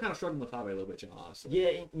 I'm still kind of struggling with 5A a little bit, John, honestly.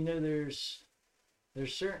 Yeah, there's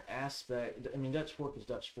certain aspects. I mean, Dutch Fork is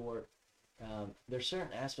Dutch Fork. There's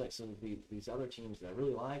certain aspects of these other teams that I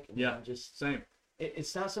really like. And yeah, I'm just same.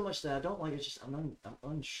 It's not so much that I don't like. It's just I'm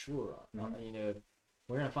unsure of. Mm-hmm.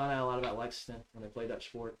 We're gonna find out a lot about Lexington when they play Dutch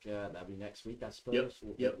Fork. That'll be next week, I suppose.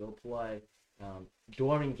 We'll play.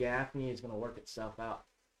 Dorman Gaffney is gonna work itself out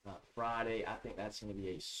Friday. I think that's gonna be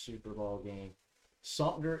a Super Bowl game.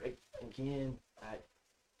 Sumter again.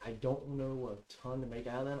 I don't know a ton to make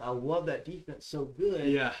out of them. I love that defense so good.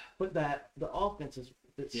 Yeah. But the offense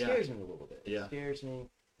scares me a little bit. It scares me.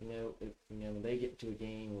 When they get to a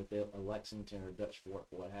game with a Lexington or Dutch Fork,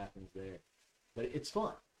 what happens there? But it's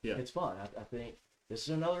fun. Yeah. It's fun. I think this is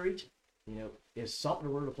another region. If Sumter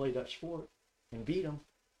were to play Dutch Fork and beat them,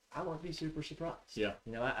 I wouldn't be super surprised. Yeah.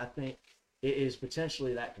 I think it is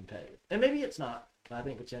potentially that competitive, and maybe it's not. But I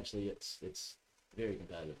think potentially it's very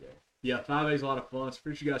competitive there. Yeah, 5A is a lot of fun. So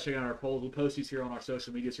appreciate you guys checking out our polls. We'll post these here on our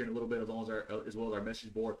social medias here in a little bit, as well as our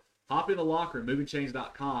message board. Hop in the locker room,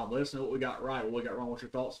 movingchains.com. Let us know what we got right, what we got wrong, what your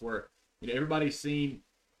thoughts were. Everybody's seen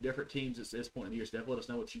different teams at this point in the year, so definitely let us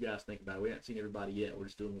know what you guys think about it. We haven't seen everybody yet. We're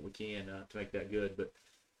just doing what we can to make that good. But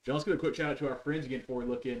John, let's give a quick shout out to our friends again before we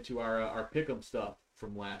look into our pick'em stuff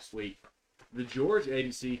from last week. The George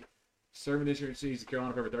Agency, serving the insurance cities of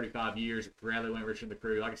Carolina for over 35 years. Bradley Wayne, Richard, and the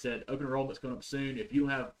crew. Like I said, open enrollment's coming up soon. If you don't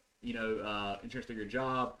have insurance through your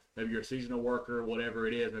job, maybe you're a seasonal worker, whatever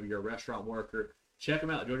it is, maybe you're a restaurant worker, check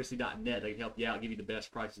them out at georgiac.net. They can help you out, give you the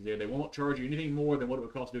best prices there. They won't charge you anything more than what it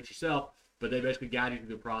would cost to do it yourself, but they basically guide you through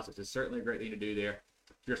the process. It's certainly a great thing to do there.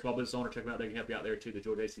 If you're a small business owner, check them out. They can help you out there too, the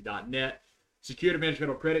georgiac.net. Security Advantage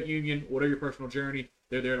Federal Credit Union, whatever your personal journey,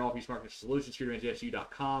 they're there to offer you smart financial solutions.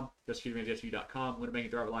 SecurityAdvantageSU.com. That's SecurityAdvantageSU.com. Winner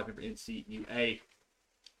Banking Driver Life member NCUA.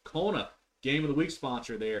 Kona, Game of the Week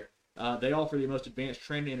sponsor there. They offer the most advanced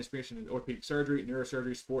training and experience in orthopedic surgery,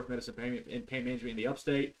 neurosurgery, sports medicine, and pain management in the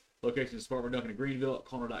upstate. Locations in Spartanburg, Duncan, and Greenville at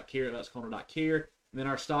Kona.care. That's Kona.care. And then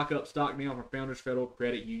our stock up, stock down from Founders Federal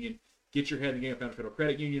Credit Union. Get your head in the game of Founders Federal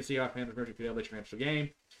Credit Union. See how Founders Merchant can elevate your financial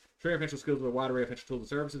game. Train financial skills with a wide array of financial tools and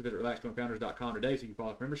services. Visit RelaxFounders.com today so you can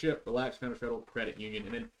follow membership. Relax Founders Federal Credit Union.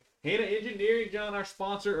 And then Hanna Engineering, John, our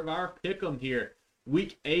sponsor of our Pick'em here.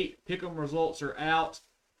 Week 8 Pick'em results are out.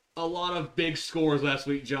 A lot of big scores last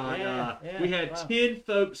week, John. We had 10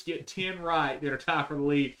 folks get 10 right that are tied for the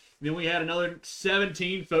lead. Then we had another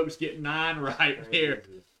 17 folks get 9 right there.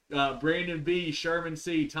 Brandon B, Sherman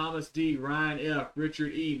C, Thomas D, Ryan F,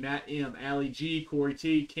 Richard E, Matt M, Allie G, Corey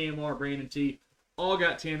T, Cam R, Brandon T, all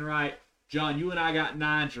got 10 right. John, you and I got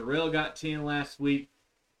 9. Jarrell got 10 last week.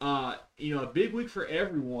 A big week for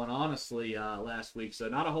everyone, honestly, last week. So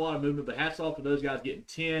not a whole lot of movement, but hats off to those guys getting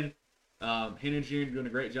 10. Hanna Engineering doing a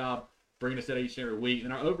great job bringing us that each and every week.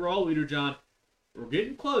 And our overall leader, John, we're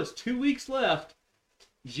getting close. 2 weeks left.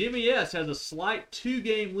 Jimmy S has a slight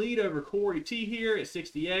 2-game lead over Corey T here at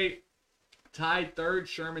 68. Tied third,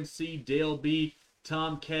 Sherman C, Dale B,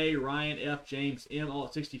 Tom K, Ryan F, James M, all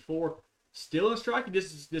at 64. Still in striking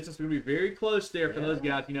distance. Going to be very close there for those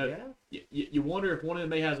guys. You wonder if one of them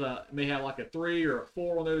may have like a 3 or a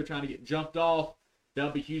 4 on there. They're trying to get jumped off. That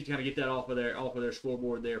would be huge to kind of get that off of their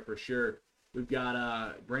scoreboard there for sure. We've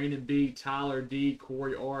got Brandon B, Tyler D,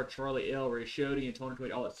 Corey R, Charlie L, Ray Shody, and Tony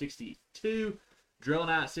Tweed all at 62. Drill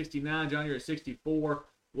Knight at 69, John, you're at 64.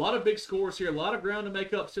 A lot of big scores here. A lot of ground to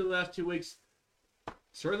make up still the last 2 weeks.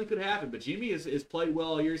 Certainly could happen, but Jimmy has played well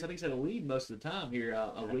all year. I think he's had a lead most of the time here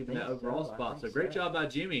of leading that overall spot. So great job by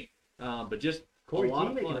Jimmy. But just Corey a lot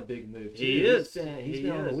of making fun. a big move, too. He is. He's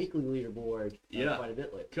been on the weekly leaderboard quite a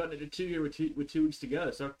bit lately. Cutting it to 2 here with 2 weeks to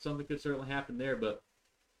go. So something could certainly happen there. But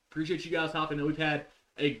appreciate you guys hopping in. We've had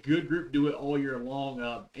a good group do it all year long.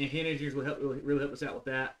 And Hanna Engineers will really help us out with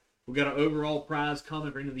that. We've got our overall prize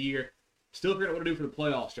coming for the end of the year. Still figuring out what to do for the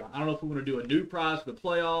playoffs, John. I don't know if we want to do a new prize for the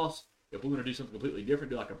playoffs, if we want to do something completely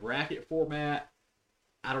different, do like a bracket format.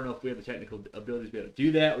 I don't know if we have the technical ability to be able to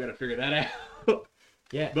do that. We got to figure that out.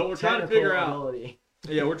 Yeah, But we're trying to technical figure out. ability.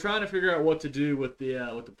 Yeah, we're trying to figure out what to do with the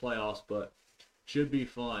playoffs, but should be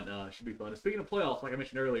fun. Should be fun. And speaking of playoffs, like I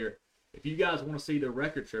mentioned earlier, if you guys want to see the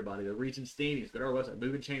records for everybody, the region standings, go to our website,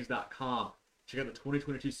 movingchains.com. Check out the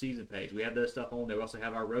 2022 season page. We have that stuff on there. We also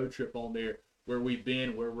have our road trip on there, where we've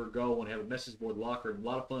been, where we're going. Have a message board, locker room, a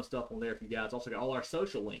lot of fun stuff on there for you guys. Also got all our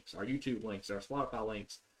social links, our YouTube links, our Spotify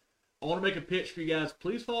links. I want to make a pitch for you guys.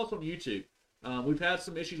 Please follow us on YouTube. We've had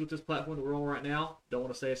some issues with this platform that we're on right now. Don't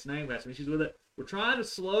want to say its name. We had some issues with it. We're trying to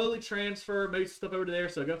slowly transfer maybe some stuff over to there.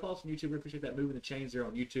 So go follow us on YouTube. We appreciate that. Moving the chains there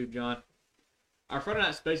on YouTube, John. Our Friday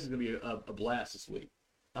Night Space is going to be a blast this week.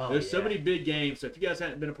 Oh, There's so yeah. many big games. So if you guys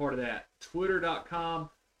haven't been a part of that, twitter.com,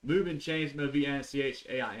 Moving Chains,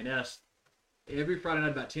 MoveNChains. Every Friday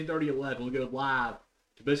night about 10:30, 11, we go live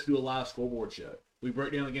to basically do a live scoreboard show. We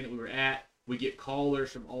break down the game that we were at. We get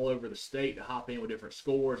callers from all over the state to hop in with different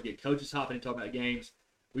scores, get coaches hopping and talk about games.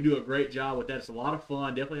 We do a great job with that. It's a lot of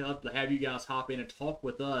fun. Definitely love to have you guys hop in and talk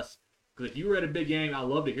with us. Because if you were at a big game, I'd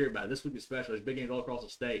love to hear about it. This week especially. There's big games all across the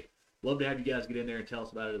state. Love to have you guys get in there and tell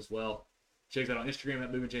us about it as well. Check us out on Instagram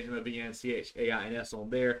at MovingChains, MoveNChains on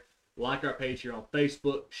there. Like our page here on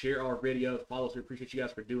Facebook. Share our videos. Follow us. We appreciate you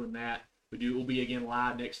guys for doing that. We'll be again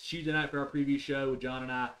live next Tuesday night for our preview show with John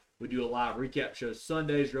and I. We do a live recap show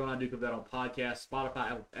Sundays. Joe and I do come out on podcasts,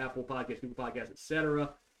 Spotify, Apple Podcasts, Google Podcasts,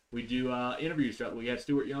 etc. We do interviews. We had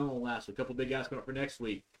Stuart Young on last week. A couple big guys coming up for next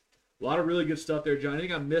week. A lot of really good stuff there, John.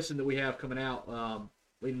 Anything I'm missing that we have coming out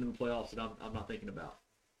leading into the playoffs that I'm not thinking about?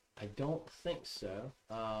 I don't think so.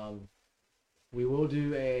 We will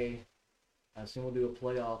do I assume we'll do a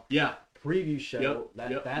playoff Yeah. preview show. Yep,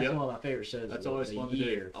 That's yep. one of my favorite shows. That's of always the fun to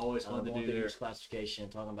year. do. Always fun to Going do through there. each classification,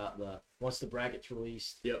 talking about once the bracket's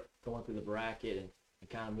released. Yep. Going through the bracket and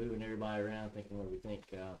kind of moving everybody around, thinking what we think's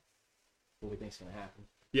going to happen.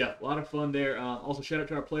 Yeah, a lot of fun there. Also, shout out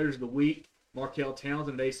to our players of the week. Markel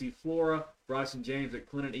Townsend at AC Flora, Bryson James at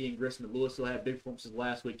Clinton, Ian Grissom at Louisville had big performances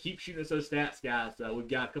last week. Keep shooting us those stats, guys. We've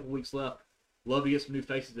got a couple weeks left. Love to get some new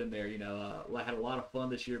faces in there. I had a lot of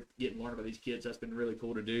fun this year getting to learn about these kids. That's been really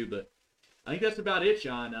cool to do. But I think that's about it,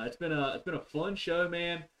 John. It's been a fun show,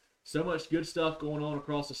 man. So much good stuff going on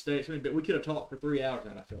across the state. But we could have talked for 3 hours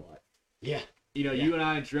now, I feel like. Yeah. You and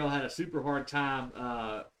I and Jarrell had a super hard time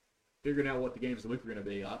figuring out what the games of the week were going to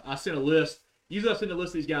be. I sent a list. Usually I send a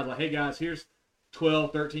list to these guys like, hey, guys, here's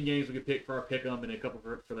 12, 13 games we could pick for our pick-em and a couple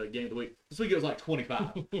for the game of the week. This week it was like 25.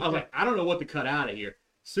 I was like, I don't know what to cut out of here.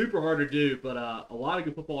 Super hard to do, but a lot of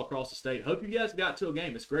good football across the state. Hope you guys got to a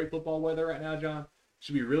game. It's great football weather right now, John.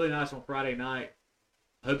 Should be really nice on Friday night.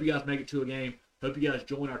 Hope you guys make it to a game. Hope you guys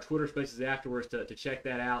join our Twitter spaces afterwards to check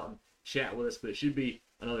that out and chat with us. But it should be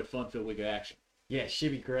another fun-filled week of action. Yeah, it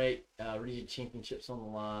should be great. Region championships on the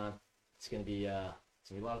line. It's gonna be a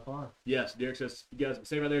lot of fun. Yes, Derek says you guys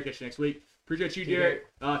stay right there. Catch you next week. Appreciate you, See you, Derek.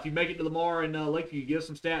 If you make it to Lamar and Lakeview, give us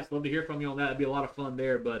some stats. Love to hear from you on that. It'd be a lot of fun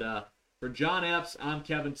there. But for John Epps, I'm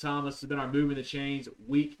Kevin Thomas. This has been our Moving the Chains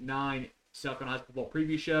Week 9 South Carolina High School Football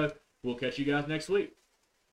Preview Show. We'll catch you guys next week.